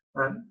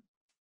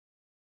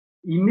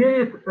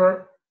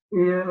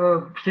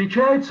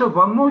 встречается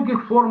во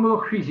многих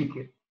формулах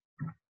физики.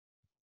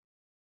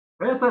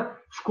 Это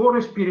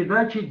скорость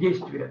передачи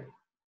действия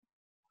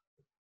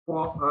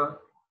по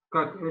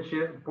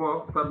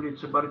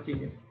таблице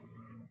Бартини.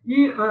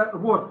 И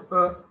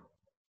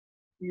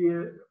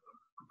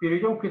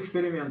перейдем к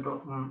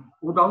эксперименту.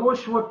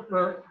 Удалось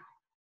в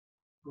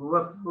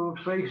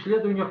своих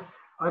исследованиях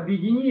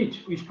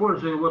объединить,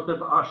 используя вот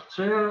это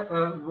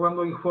HC во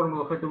многих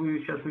формулах, это вы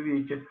сейчас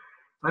увидите,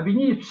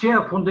 объединить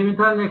все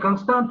фундаментальные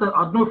константы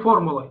одной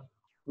формулой.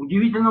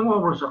 Удивительным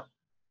образом.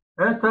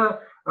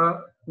 Это,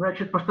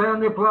 значит,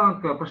 постоянная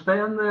планка,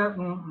 постоянная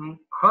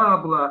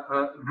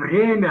Хаббла,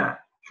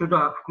 время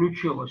сюда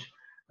включилось,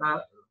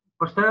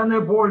 постоянная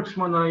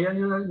Больцмана, я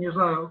не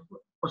знаю,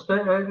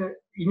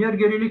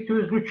 энергия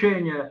реликтового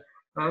излучения,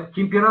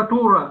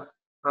 температура,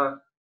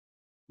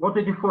 вот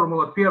эти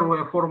формулы.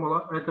 Первая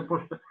формула, это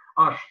просто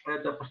H,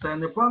 это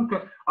постоянная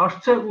планка.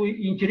 HC,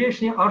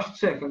 интереснее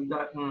HC,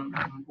 когда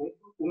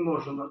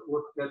умножена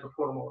вот эта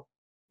формула.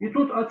 И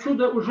тут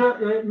отсюда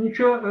уже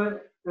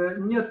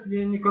нет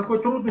никакой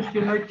трудности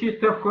найти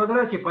t в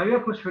квадрате,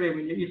 поверхность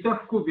времени, и t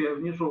в кубе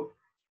внизу,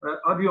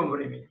 объем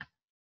времени.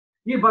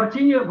 И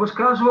Бартини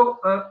высказывал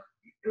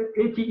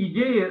эти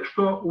идеи,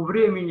 что у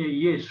времени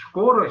есть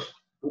скорость,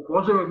 у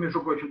Козырева,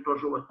 между прочим,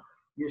 тоже вот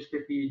есть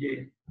такие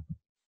идеи.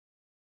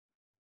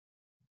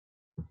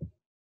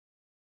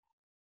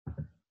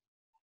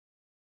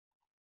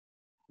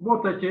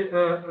 Вот эти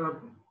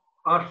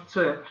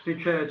HC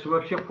встречаются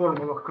во всех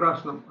формулах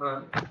красным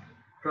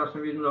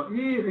видно.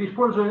 И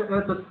используя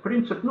этот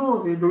принцип,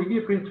 ну и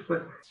другие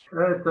принципы,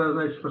 это,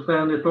 значит,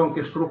 постоянные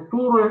тонкие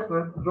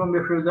структуры,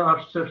 Зомбифельда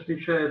HC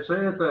встречается,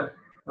 это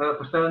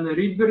постоянные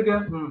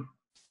Ридберга,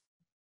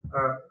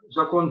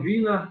 закон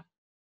Вина,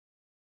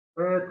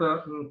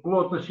 это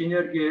плотность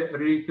энергии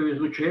реликтового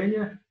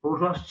излучения,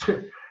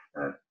 ужасное,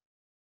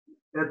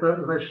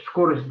 это, значит,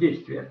 скорость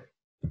действия.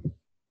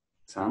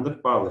 Александр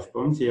Павлович,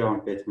 помните, я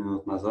вам 5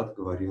 минут назад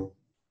говорил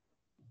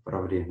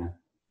про время?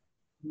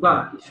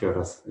 Да. Еще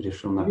раз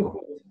решил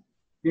напомнить.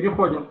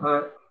 Переходим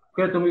к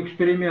этому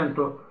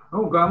эксперименту.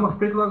 Ну, Гамов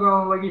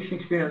предлагал логичный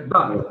эксперимент.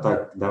 Да. Вот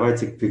так,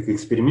 давайте к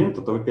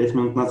эксперименту, то вы 5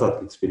 минут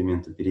назад к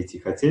эксперименту перейти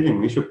хотели,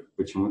 мы еще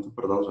почему-то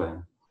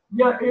продолжаем.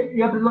 Я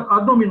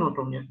предлагаю 1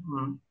 минуту мне.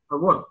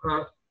 Вот.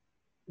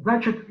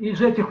 Значит,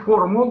 из этих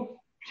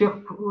формул, всех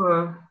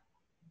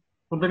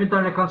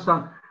фундаментальных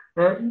констант,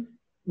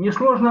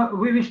 несложно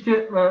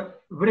вывести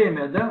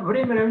время. Да?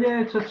 Время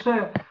равняется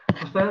c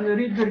постоянной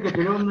Ридберга,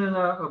 деленное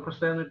на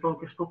постоянные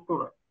тонкие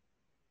структуры.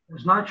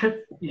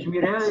 Значит,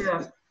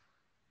 измеряя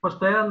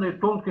постоянные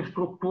тонкие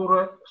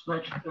структуры,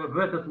 значит, в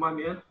этот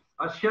момент,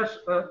 а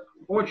сейчас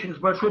очень с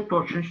большой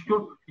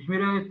точностью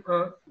измеряет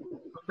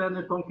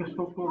постоянные тонкие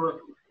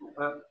структуры,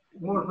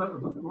 можно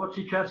вот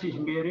сейчас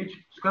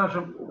измерить,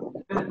 скажем,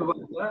 этого,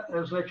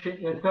 да,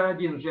 значение,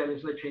 Т1 взяли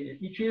значение,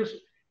 и через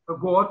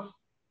год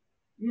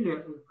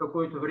или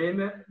какое-то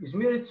время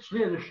измерить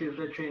следующее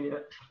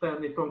значение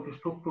постоянной тонкой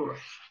структуры.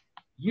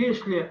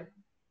 Если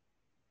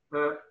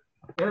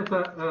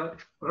эта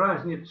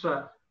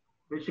разница,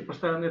 если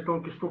постоянная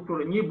тонкая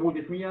структура не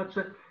будет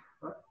меняться,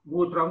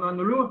 будет равна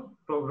нулю,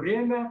 то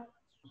время,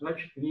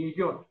 значит, не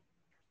идет.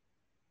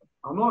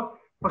 Оно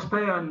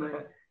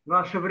постоянное,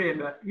 наше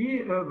время,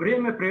 и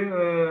время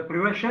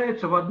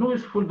превращается в одну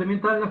из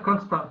фундаментальных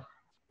констант.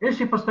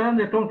 Если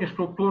постоянная тонкая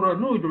структура,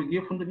 ну и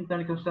другие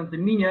фундаментальные константы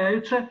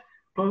меняются,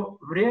 то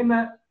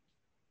время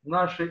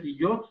наше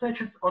идет,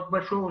 значит, от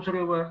большого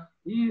взрыва,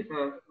 и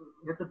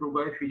это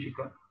другая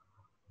физика.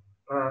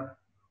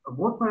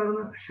 Вот,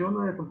 наверное, все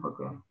на этом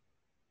пока.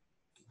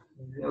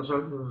 Я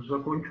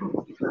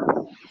закончу.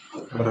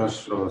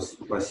 Хорошо,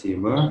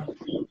 спасибо.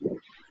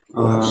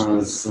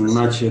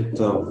 Значит,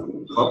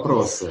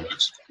 вопросы.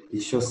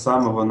 Еще с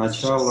самого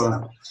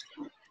начала,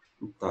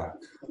 так,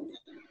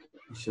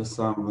 еще с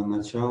самого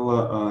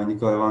начала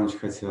Николай Иванович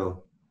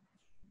хотел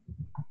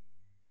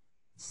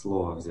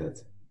слово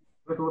взять.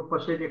 Это вот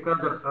последний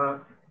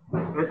кадр.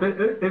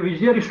 Это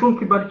везде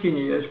рисунки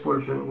Бартини я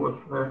использую.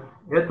 Вот.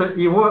 Это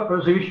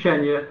его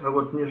завещание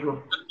вот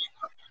внизу.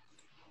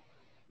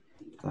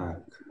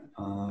 Так,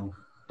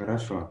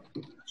 хорошо.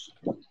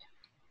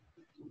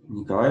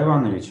 Николай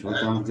Иванович, вы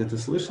там где-то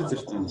слышите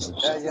что-нибудь?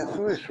 Да, я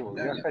слышу.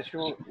 Я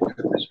хочу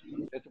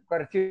эту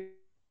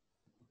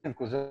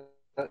картинку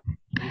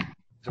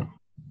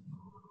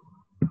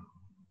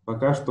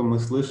Пока что мы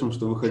слышим,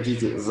 что вы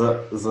хотите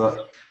за.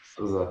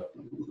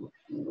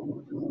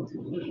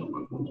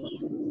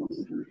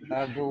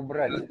 Надо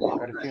убрать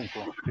картинку.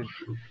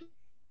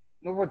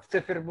 Ну вот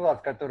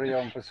циферблат, который я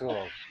вам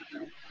посылал.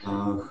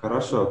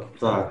 Хорошо.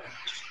 Так,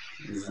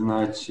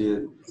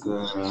 значит,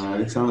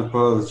 Александр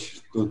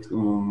Павлович, тут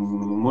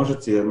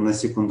можете на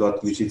секунду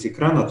отключить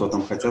экран, а то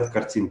там хотят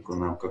картинку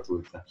нам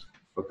какую-то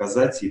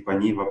показать и по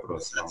ней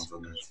вопрос вам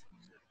задать.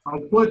 А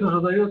кто это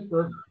задает?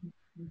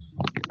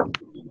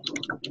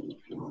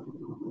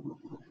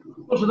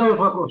 Кто задает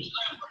вопрос?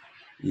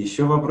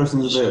 Еще вопрос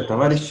не задает.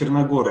 Товарищ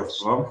Черногоров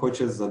вам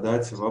хочет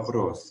задать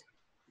вопрос.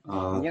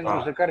 Мне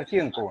нужно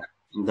картинку.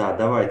 Да,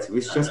 давайте.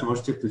 Вы сейчас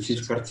можете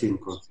включить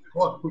картинку.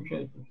 Вот,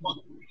 включайте.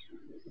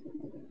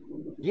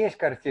 Есть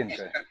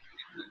картинка?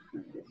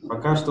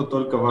 Пока что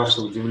только ваше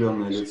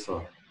удивленное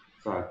лицо.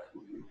 Так.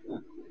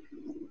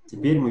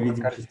 Теперь мы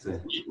видим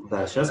часы.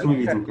 Да, сейчас мы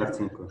видим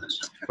картинку.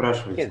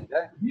 Спрашивайте. Есть,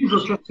 да? Вижу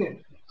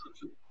часы.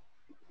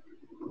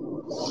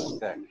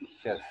 Так,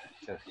 сейчас.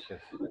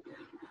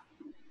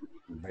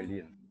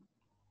 Блин.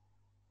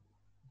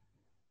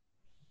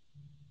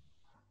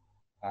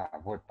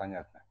 Вот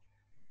понятно.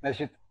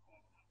 Значит,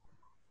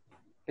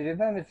 перед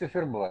нами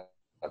циферблат,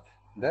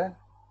 да?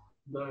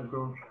 Да,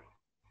 громче.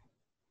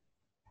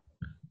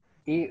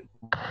 И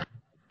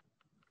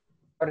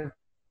Бартини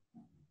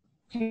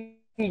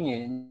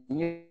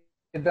не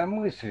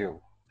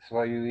домыслил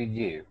свою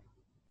идею.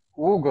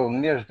 Угол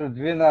между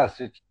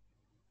 12.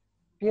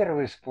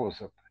 Первый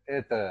способ –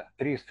 это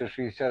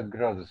 360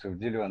 градусов,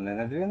 деленное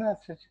на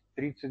 12,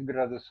 30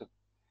 градусов.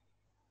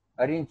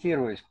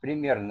 Ориентируясь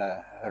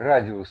примерно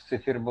радиус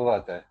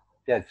циферблата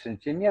 5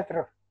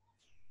 сантиметров,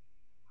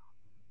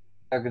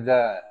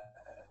 когда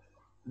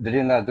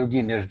длина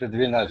дуги между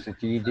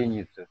 12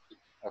 единицами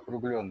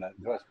округленно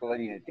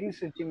 2,5-3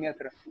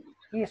 сантиметра,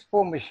 и с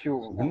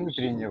помощью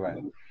внутреннего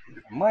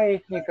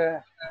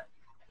маятника,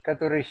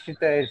 который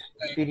считает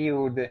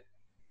периоды,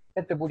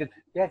 это будет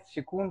 5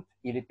 секунд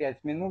или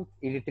 5 минут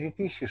или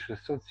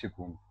 3600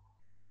 секунд.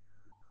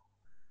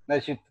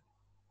 Значит,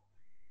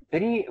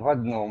 3 в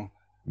одном,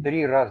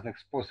 3 разных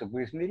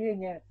способа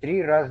измерения,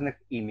 3 разных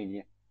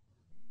имени.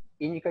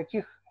 И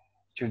никаких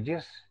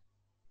чудес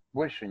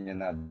больше не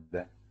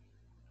надо.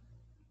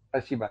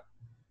 Спасибо.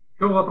 В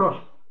чем вопрос?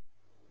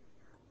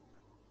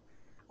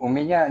 У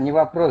меня не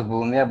вопрос был,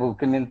 у меня был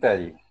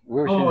комментарий.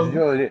 Вы очень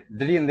сделали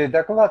длинный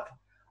доклад,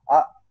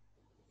 а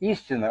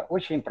истина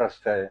очень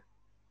простая.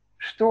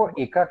 Что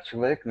и как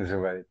человек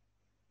называет?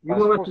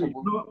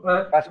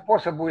 По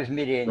способу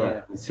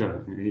измерения.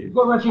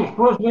 Егор Васильевич,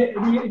 просто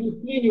не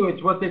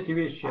вклинивать вот эти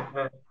вещи.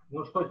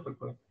 Ну что это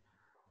такое?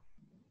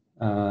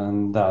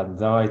 Да,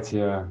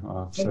 давайте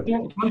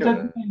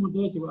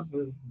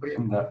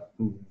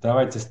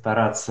давайте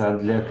стараться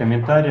для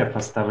комментариев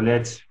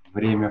оставлять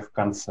время в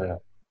конце.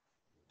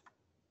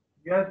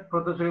 Я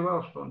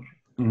подозревал, что он...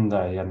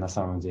 Да, я на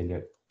самом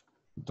деле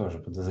тоже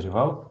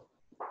подозревал.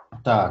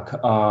 Так,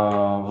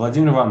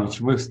 Владимир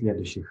Иванович, вы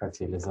следующий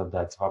хотели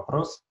задать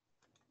вопрос.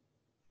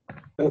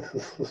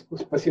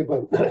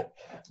 Спасибо,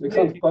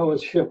 Александр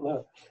Павлович. 3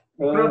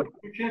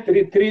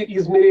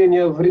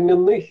 измерения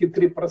временных и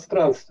 3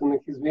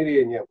 пространственных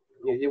измерения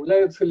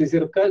являются ли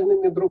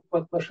зеркальными друг по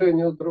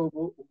отношению к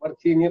другу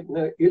Бартини,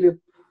 или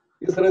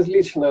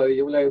безразлично,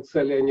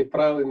 являются ли они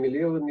правыми,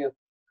 левыми,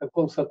 в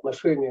каком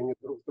соотношении они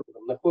друг с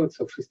другом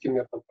находятся в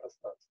шестимерном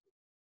пространстве?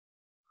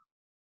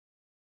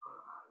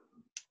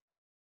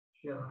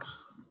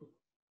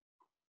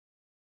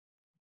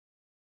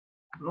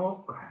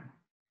 Ну,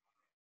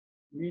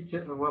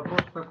 видите, вопрос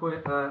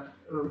такой.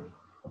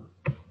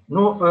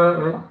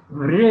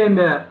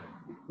 Время,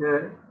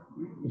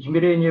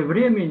 измерение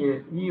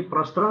времени и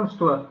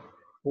пространство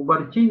у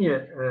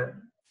Бартини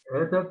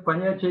это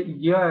понятие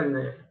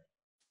идеальное,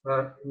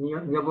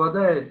 не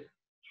обладает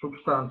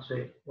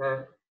субстанцией.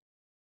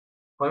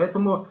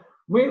 Поэтому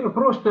мы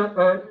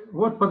просто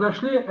вот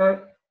подошли,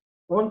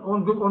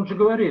 он же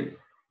говорит,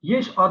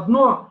 есть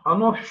одно,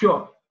 оно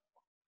все.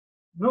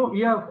 Ну,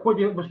 я в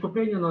ходе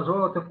выступления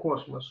назвал это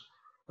космос.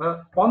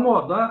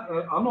 Оно, да,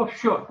 оно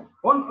все.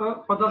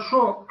 Он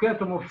подошел к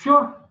этому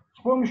все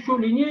с помощью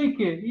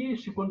линейки и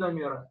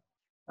секундомера.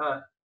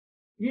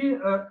 И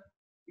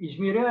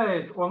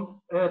измеряет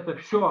он это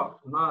все,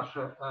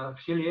 нашу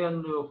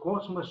Вселенную,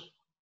 космос,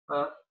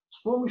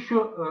 с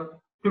помощью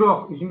 3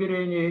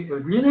 измерений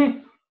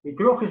длины и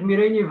 3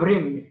 измерений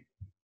времени.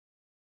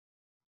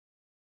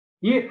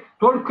 И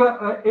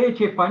только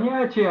эти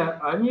понятия,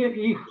 они,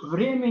 их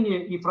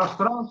времени и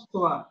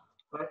пространства,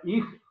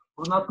 их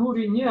в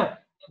натуре нет,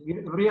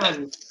 в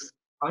реальности.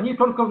 Они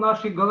только в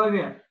нашей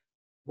голове.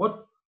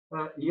 Вот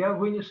я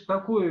вынес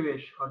такую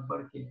вещь от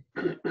Бартини.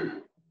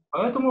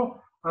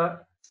 Поэтому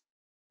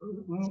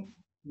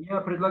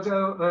я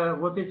предлагаю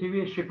вот эти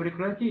вещи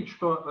прекратить,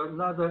 что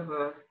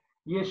надо,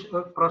 есть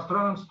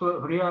пространство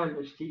в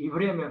реальности и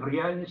время в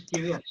реальности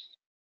нет.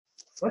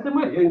 Это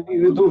мы... Я имею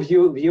в виду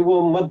в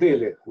его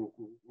модели,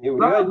 не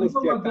в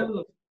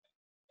реальности,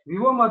 в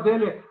его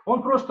модели.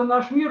 Он просто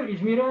наш мир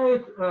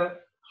измеряет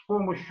с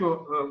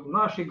помощью в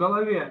нашей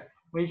голове.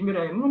 Мы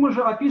измеряем. Ну, мы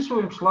же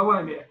описываем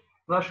словами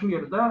наш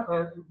мир,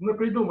 да? Мы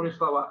придумали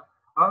слова.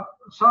 А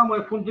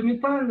самое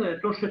фундаментальное,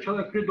 то, что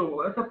человек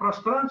придумал, это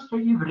пространство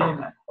и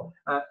время.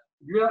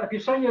 Для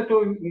описания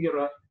этого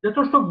мира, для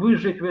того, чтобы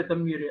выжить в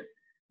этом мире,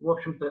 в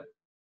общем-то.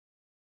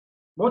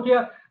 Вот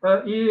я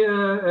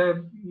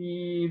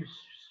и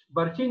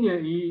Бартини,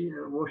 и,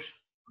 в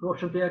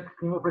общем-то, я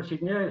к нему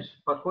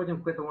присоединяюсь,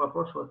 подходим к этому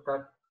вопросу вот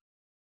так.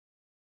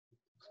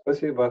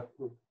 Спасибо.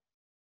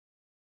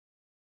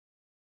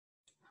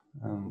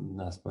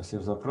 Да,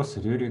 спасибо за вопрос.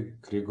 Юрий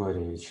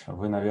Григорьевич,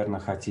 вы, наверное,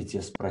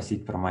 хотите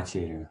спросить про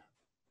материю.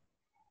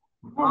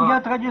 Ну,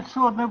 я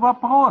традиционный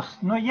вопрос,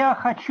 но я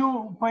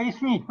хочу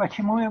пояснить,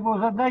 почему я его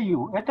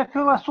задаю. Это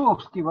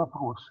философский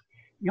вопрос.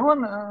 И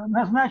он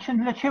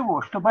назначен для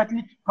чего? Чтобы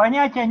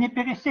понятия не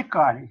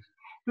пересекались.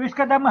 То есть,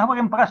 когда мы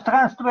говорим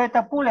пространство –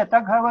 это поле,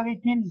 так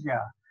говорить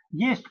нельзя.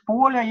 Есть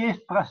поле,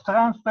 есть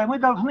пространство, и мы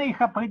должны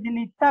их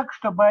определить так,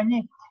 чтобы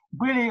они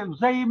были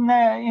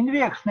взаимно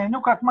инверсные.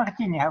 Ну, как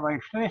Бартини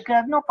говорит, что если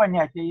одно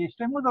понятие есть,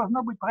 то ему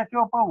должно быть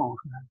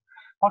противоположное.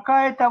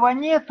 Пока этого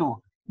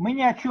нету, мы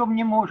ни о чем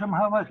не можем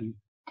говорить.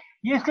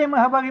 Если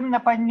мы говорим,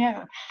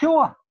 например,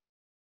 все,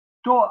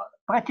 то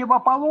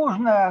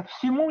противоположно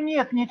всему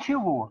нет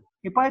ничего.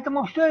 И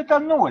поэтому все это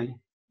ноль.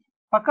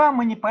 Пока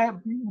мы не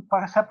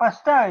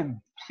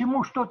сопоставим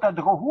всему что-то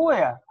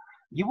другое,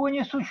 его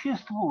не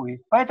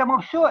существует. Поэтому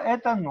все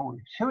это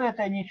ноль, все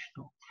это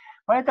ничто.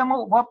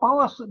 Поэтому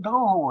вопрос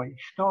другой,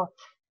 что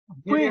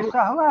вы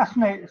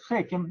согласны с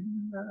этим,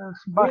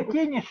 с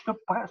Бартини, что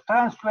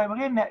пространство и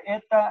время –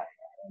 это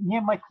не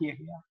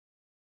материя?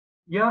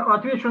 Я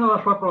отвечу на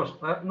ваш вопрос.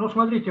 Ну,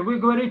 смотрите, вы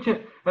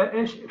говорите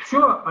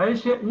все, а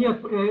если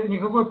нет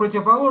никакой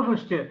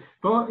противоположности,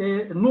 то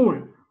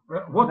нуль.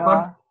 Вот да.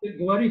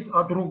 Бартини говорит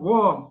о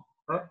другом.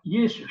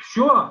 Есть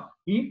все,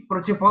 и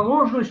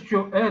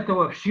противоположностью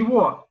этого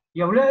всего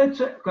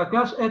является как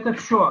раз это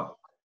все.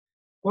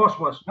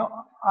 Космос.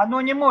 Но оно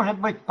не может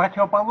быть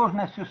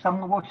противоположностью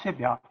самого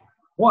себя.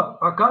 Вот,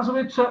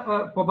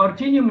 оказывается, по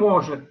Бартини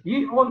может.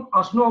 И он,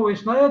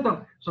 основываясь на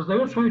этом,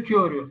 создает свою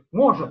теорию.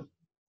 Может.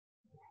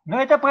 Но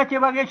это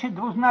противоречит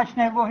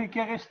двузначной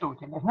логике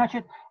Аристотеля.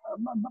 Значит,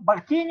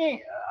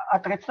 Бартини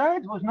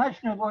отрицает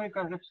двузначную логику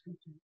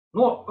Аристотеля.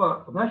 Ну,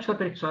 значит,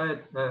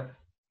 отрицает.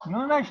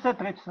 Ну, значит,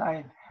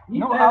 отрицает.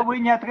 Ну, а вы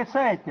не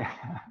отрицаете?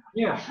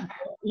 Нет,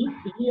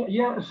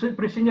 я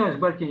присоединяюсь к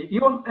Бартини.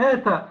 И он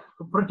это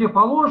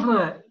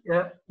противоположное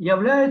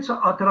является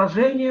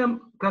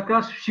отражением как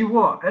раз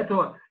всего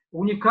этого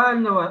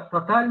уникального,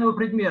 тотального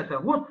предмета.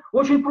 Вот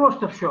очень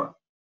просто все.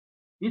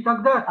 И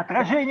тогда...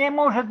 Отражение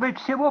может быть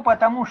всего,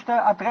 потому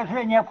что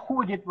отражение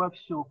входит во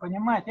все,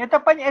 понимаете?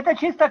 Это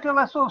чисто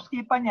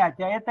философские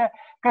понятия, это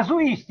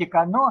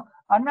казуистика, но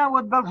она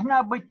вот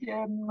должна быть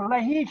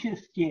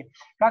логически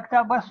как-то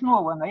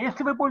обоснована.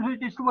 Если вы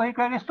пользуетесь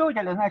логикой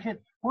Аристотеля,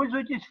 значит,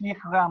 пользуйтесь в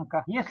их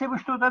рамках. Если вы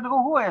что-то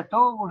другое,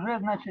 то уже,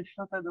 значит,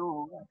 что-то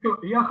другое.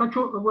 Я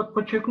хочу вот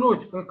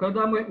подчеркнуть,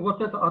 когда мы вот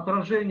это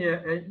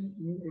отражение,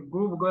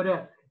 грубо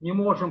говоря, не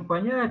можем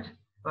понять,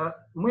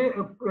 мы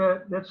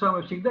это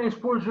самое, всегда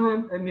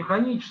используем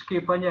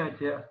механические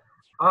понятия.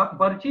 А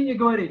Бартини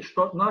говорит,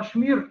 что наш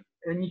мир,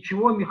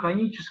 ничего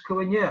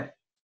механического нет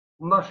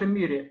в нашем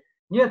мире.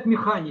 Нет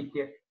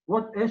механики.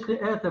 Вот если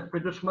это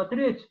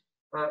предусмотреть,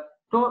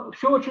 то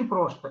все очень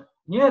просто.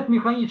 Нет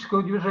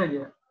механического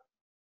движения.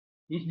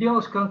 И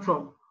сделать с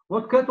концом.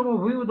 Вот к этому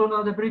выводу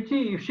надо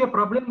прийти, и все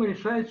проблемы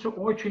решаются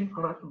очень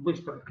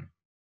быстро.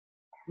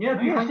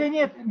 Если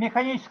нет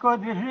механического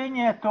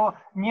движения, то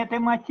нет и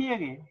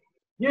материи.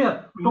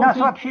 Нет. У нас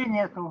вообще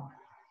нету.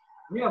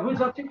 Нет, вы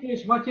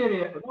зациклились в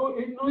материи.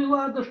 Ну и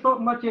ладно, что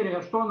материя,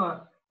 что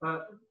она,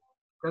 как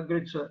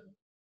говорится,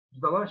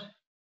 сдалась?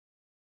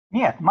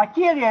 Нет,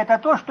 материя – это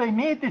то, что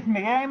имеет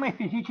измеряемые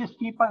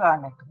физические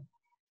параметры.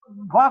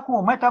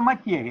 Вакуум – это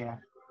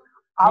материя.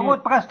 А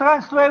вот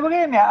пространство и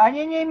время,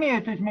 они не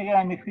имеют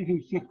измеряемых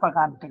физических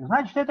параметров.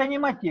 Значит, это не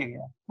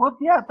материя.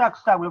 Вот я так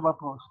ставлю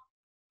вопрос.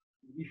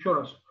 Еще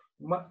раз.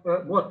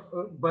 Вот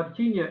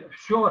Бартини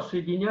все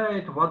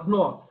соединяет в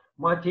одно.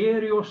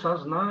 Материю,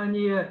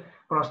 сознание,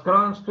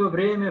 пространство,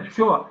 время,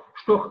 все,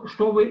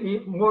 что вы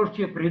и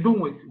можете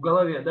придумать в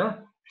голове,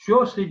 да?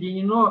 Все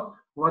соединено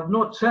в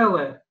одно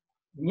целое.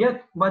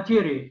 Нет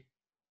материи,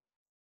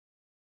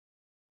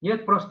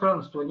 нет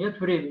пространства, нет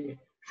времени.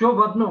 Все в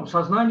одном.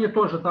 Сознание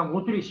тоже там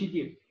внутри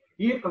сидит.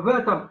 И в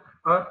этом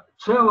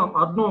целом,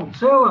 одном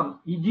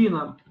целом,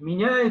 едином,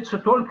 меняются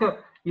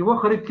только его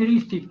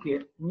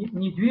характеристики,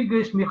 не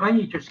двигаясь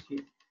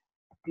механически.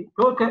 И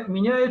только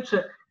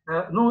меняются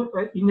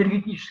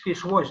энергетические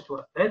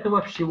свойства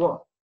этого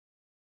всего.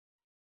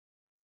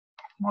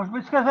 Может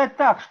быть, сказать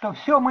так, что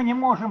все мы не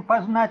можем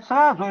познать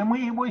сразу, и мы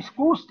его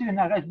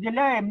искусственно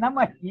разделяем на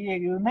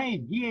материю, на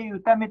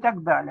идею там, и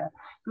так далее.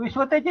 То есть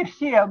вот эти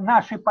все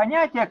наши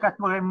понятия,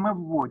 которые мы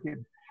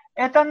вводим,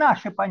 это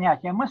наши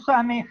понятия, мы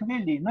сами их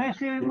ввели. Но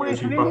если мы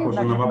их ввели,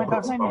 значит, мы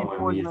должны иметь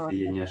пользоваться.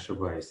 Если я не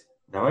ошибаюсь.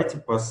 Давайте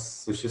по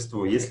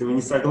существу. Если вы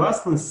не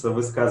согласны с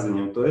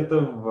высказыванием, то это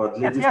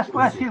для дискуссии. Я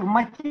спросил,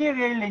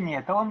 материя или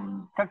нет, а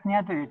он как не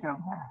ответил.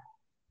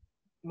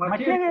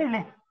 Материя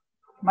или...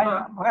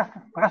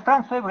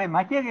 Пространство и время,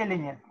 материя или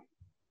нет?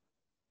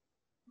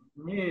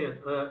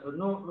 Нет,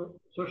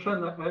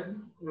 совершенно,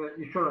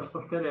 еще раз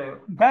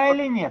повторяю. Да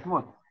или нет,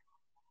 вот.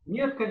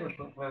 Нет,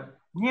 конечно.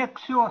 Нет,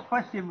 все,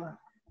 спасибо.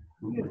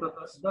 Нет,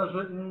 это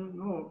даже,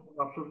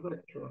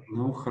 обсуждать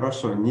чего.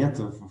 Хорошо, нет,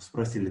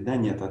 спросили, да,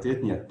 нет,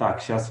 ответ нет. Так,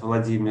 сейчас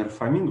Владимир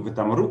Фомин, вы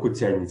там руку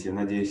тянете,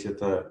 надеюсь,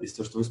 это из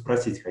того, что вы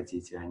спросить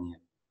хотите, а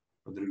не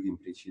по другим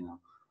причинам.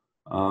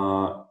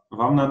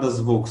 Вам надо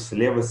звук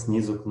слева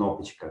снизу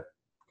кнопочка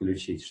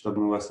включить,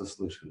 чтобы мы вас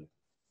услышали.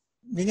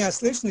 Меня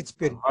слышно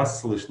теперь? Вас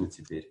слышно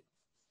теперь.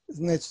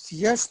 Значит,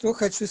 я что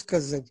хочу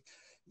сказать.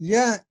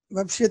 Я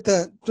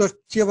вообще-то,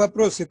 те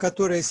вопросы,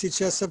 которые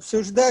сейчас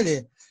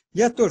обсуждали,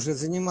 я тоже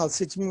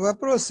занимался этими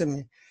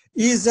вопросами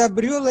и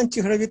изобрел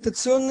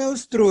антигравитационное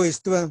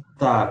устройство.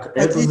 Так,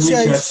 это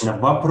замечательно.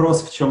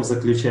 Вопрос в чем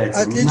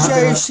заключается?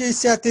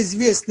 Отличающееся от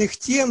известных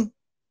тем,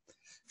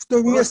 что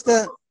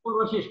вместо...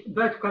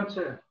 Дать в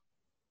конце.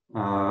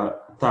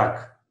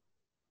 Так,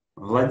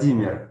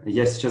 Владимир,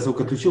 я сейчас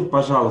звук отключил.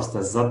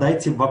 Пожалуйста,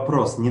 задайте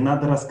вопрос. Не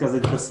надо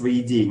рассказывать про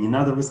свои идеи, не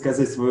надо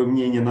высказывать свое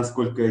мнение,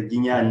 насколько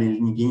гениально или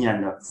не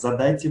гениально.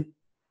 Задайте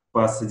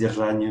по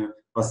содержанию,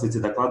 по сути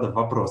доклада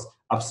вопрос.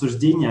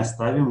 Обсуждение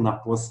оставим на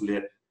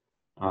после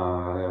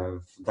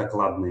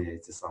докладные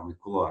эти самые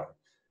кулуары.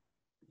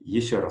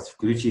 Еще раз,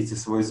 включите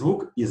свой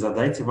звук и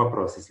задайте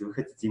вопрос, если вы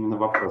хотите именно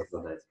вопрос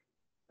задать.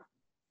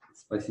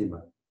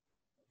 Спасибо.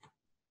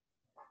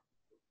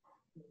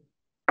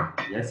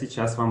 Я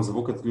сейчас вам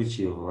звук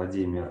отключил,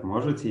 Владимир.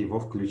 Можете его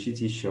включить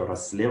еще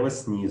раз, слева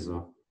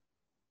снизу.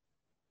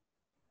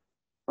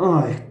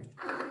 Ой,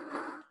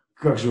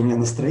 как же у меня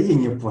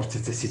настроение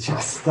портится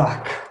сейчас.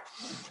 Так,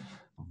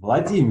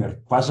 Владимир,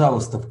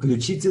 пожалуйста,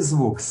 включите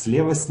звук,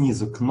 слева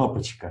снизу,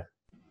 кнопочка.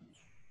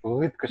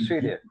 Улыбка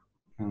шире.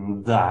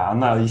 Да,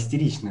 она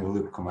истеричная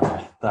улыбка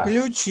моя. Так.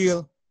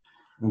 Включил.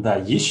 Да,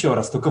 еще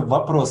раз, только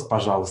вопрос,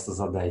 пожалуйста,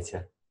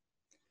 задайте.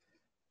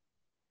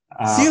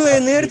 Сила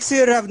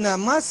инерции равна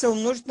масса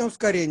умножить на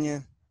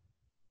ускорение.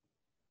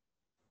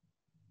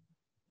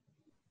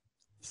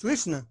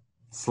 Слышно?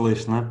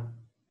 Слышно.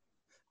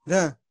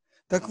 Да.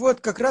 Так вот,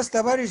 как раз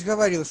товарищ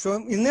говорил, что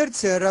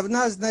инерция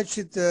равна,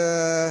 значит,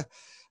 сила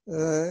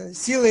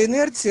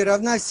инерции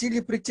равна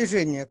силе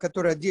притяжения,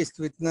 которая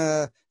действует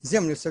на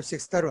Землю со всех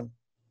сторон.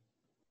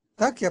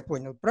 Так я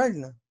понял,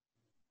 правильно?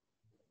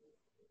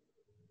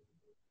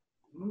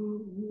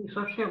 Не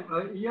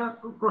совсем. Я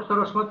просто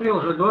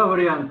рассмотрел же два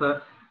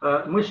варианта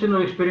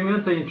мысленного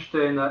эксперимента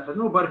Эйнштейна.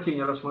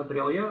 Бартини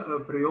рассмотрел. Я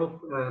привел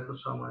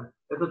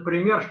этот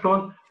пример, что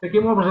он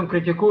таким образом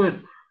критикует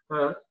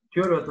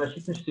теорию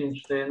относительности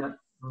Эйнштейна.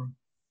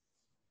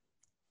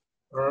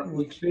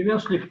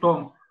 Эксперимент с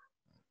лифтом.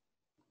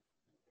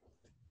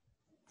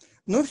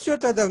 Ну все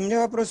тогда, у меня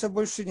вопросов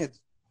больше нет.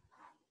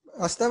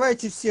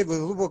 Оставайтесь все в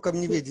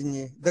глубоком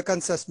неведении до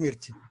конца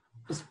смерти.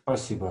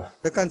 Спасибо.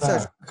 До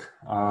конца.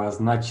 Так,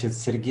 значит,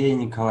 Сергей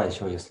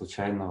Николаевич, я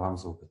случайно вам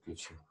звук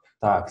отключил.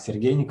 Так,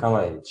 Сергей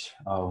Николаевич,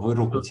 вы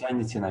руку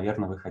тянете,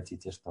 наверное, вы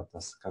хотите что-то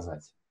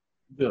сказать.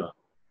 Да.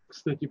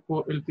 Кстати,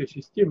 по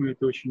ЛТ-системе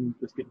это очень,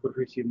 так сказать,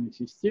 прогрессивная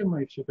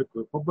система и все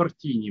такое. По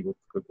Бартини, вот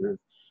как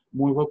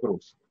мой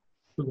вопрос.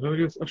 Тут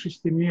говорилось о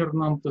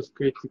шестимерном, так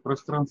сказать,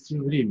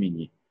 пространстве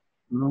времени.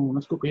 Ну,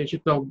 насколько я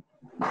читал,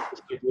 так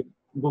сказать, вот,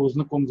 был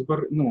знаком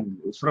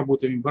с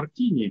работами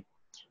Бартини,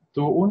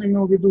 то он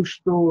имел в виду,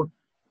 что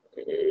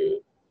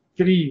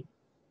 3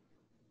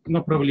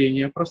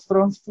 направления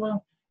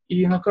пространства,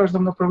 и на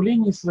каждом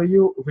направлении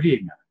свое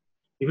время.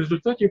 И в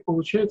результате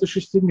получается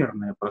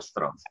шестимерное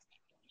пространство.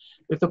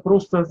 Это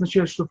просто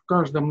означает, что в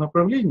каждом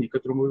направлении,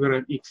 которое мы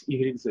выбираем x,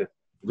 y, z,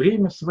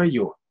 время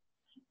свое.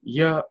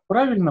 Я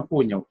правильно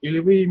понял? Или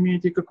вы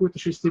имеете какое-то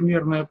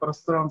шестимерное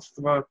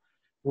пространство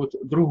вот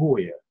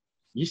другое?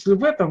 Если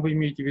в этом вы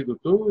имеете в виду,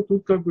 то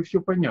тут как бы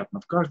все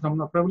понятно. В каждом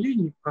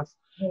направлении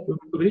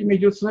время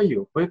идет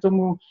свое.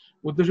 Поэтому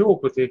вот даже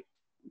опыты,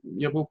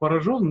 я был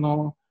поражен,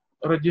 но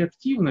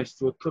радиоактивность,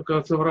 вот,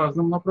 оказывается, в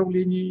разном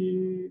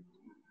направлении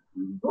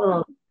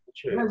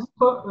получается.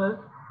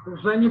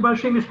 За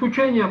небольшим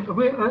исключением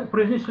вы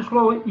произнесли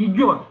слово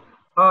 «идет»,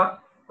 а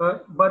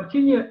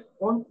Бартини,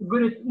 он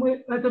говорит,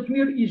 мы этот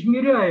мир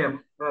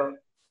измеряем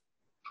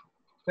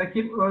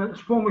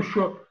с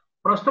помощью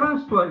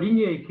пространства,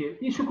 линейки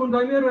и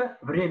секундомера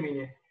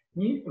времени.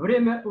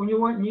 Время у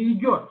него не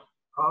идет,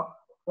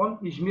 он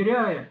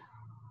измеряет.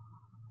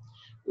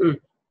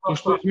 То,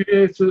 что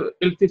измеряется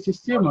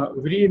ЛТ-система,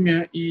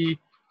 время и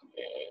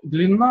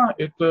длина,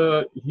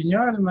 это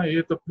гениально, и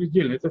это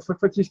предельно. Это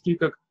фактически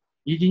как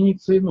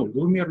единица и ноль,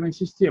 двумерная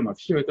система.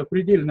 Все, это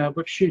предельное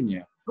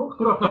обобщение. Ну, в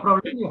трех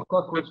направлениях,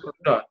 как вы сказали.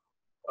 Да.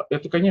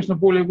 Это, конечно,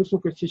 более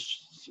высокая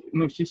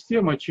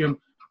система, чем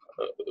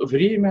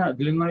время,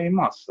 длина и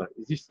масса.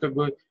 Здесь как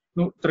бы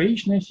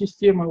троичная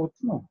система, вот,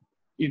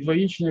 и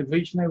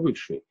двоичная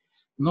выше.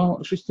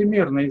 Но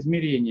шестимерное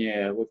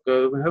измерение, вот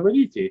когда вы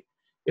говорите,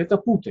 это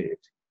путает.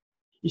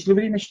 Если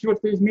время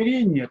четвертое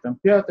измерение, там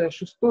пятое,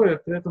 шестое,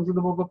 то я там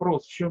задавал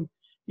вопрос, в чем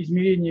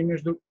измерение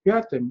между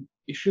пятым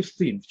и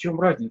шестым, в чем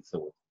разница?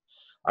 Вот.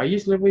 А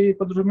если вы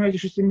подразумеваете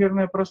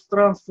шестимерное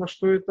пространство,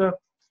 что это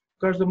в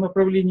каждом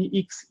направлении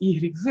x,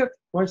 y, z,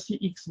 по оси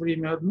x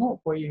время одно,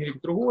 по y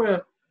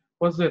другое,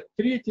 по z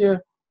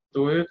третье,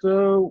 то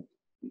это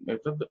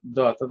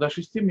да, тогда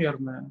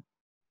шестимерное.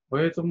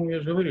 Поэтому я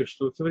же говорю,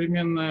 что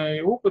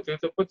современные опыты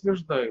это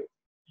подтверждают.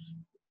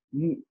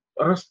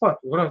 Распад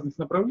в разных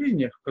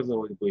направлениях,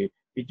 казалось бы,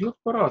 идет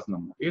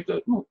по-разному.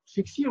 Это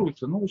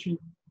фиксируется, но очень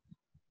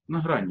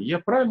на грани. Я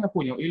правильно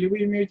понял? Или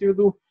вы имеете в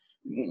виду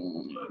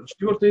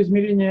четвертое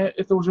измерение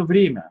это уже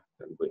время?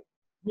 Как бы?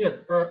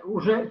 Нет,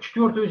 уже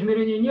четвертого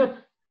измерения нет.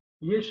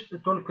 Есть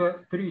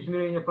только 3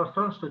 измерения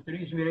пространства,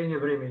 3 измерения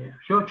времени.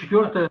 Все,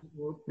 четвертое,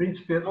 в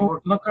принципе...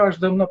 На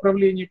каждом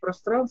направлении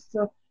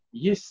пространства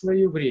есть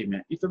свое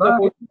время. И тогда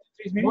да,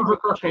 3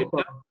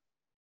 измерения...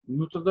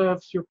 Ну тогда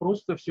все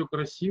просто, все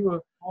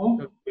красиво.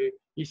 Как бы,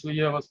 если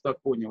я вас так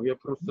понял, я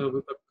просто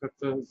вы так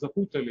как-то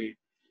запутали.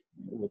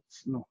 Вот,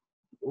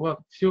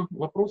 ладно, все,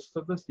 вопрос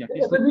тогда снят.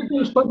 Это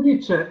из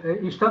таблицы.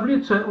 Из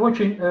таблицы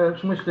очень, в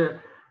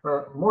смысле,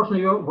 можно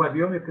ее в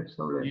объеме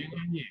представлять.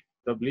 Не,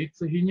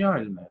 таблица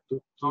гениальная.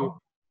 Тут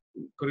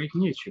крыть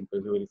нечем,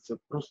 как говорится.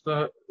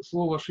 Просто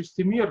слово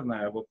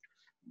шестимерное вот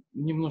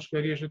немножко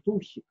режет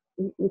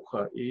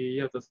ухо, и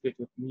я, так сказать,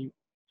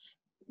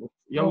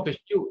 я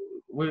уточнил,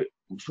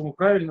 что мы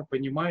правильно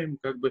понимаем,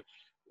 как бы,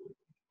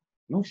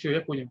 все,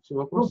 я понял, все,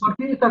 вопрос.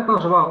 Бартини так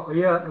назвал,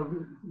 я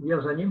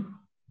за ним.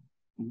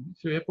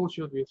 Все, я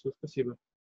получил ответ, все, спасибо.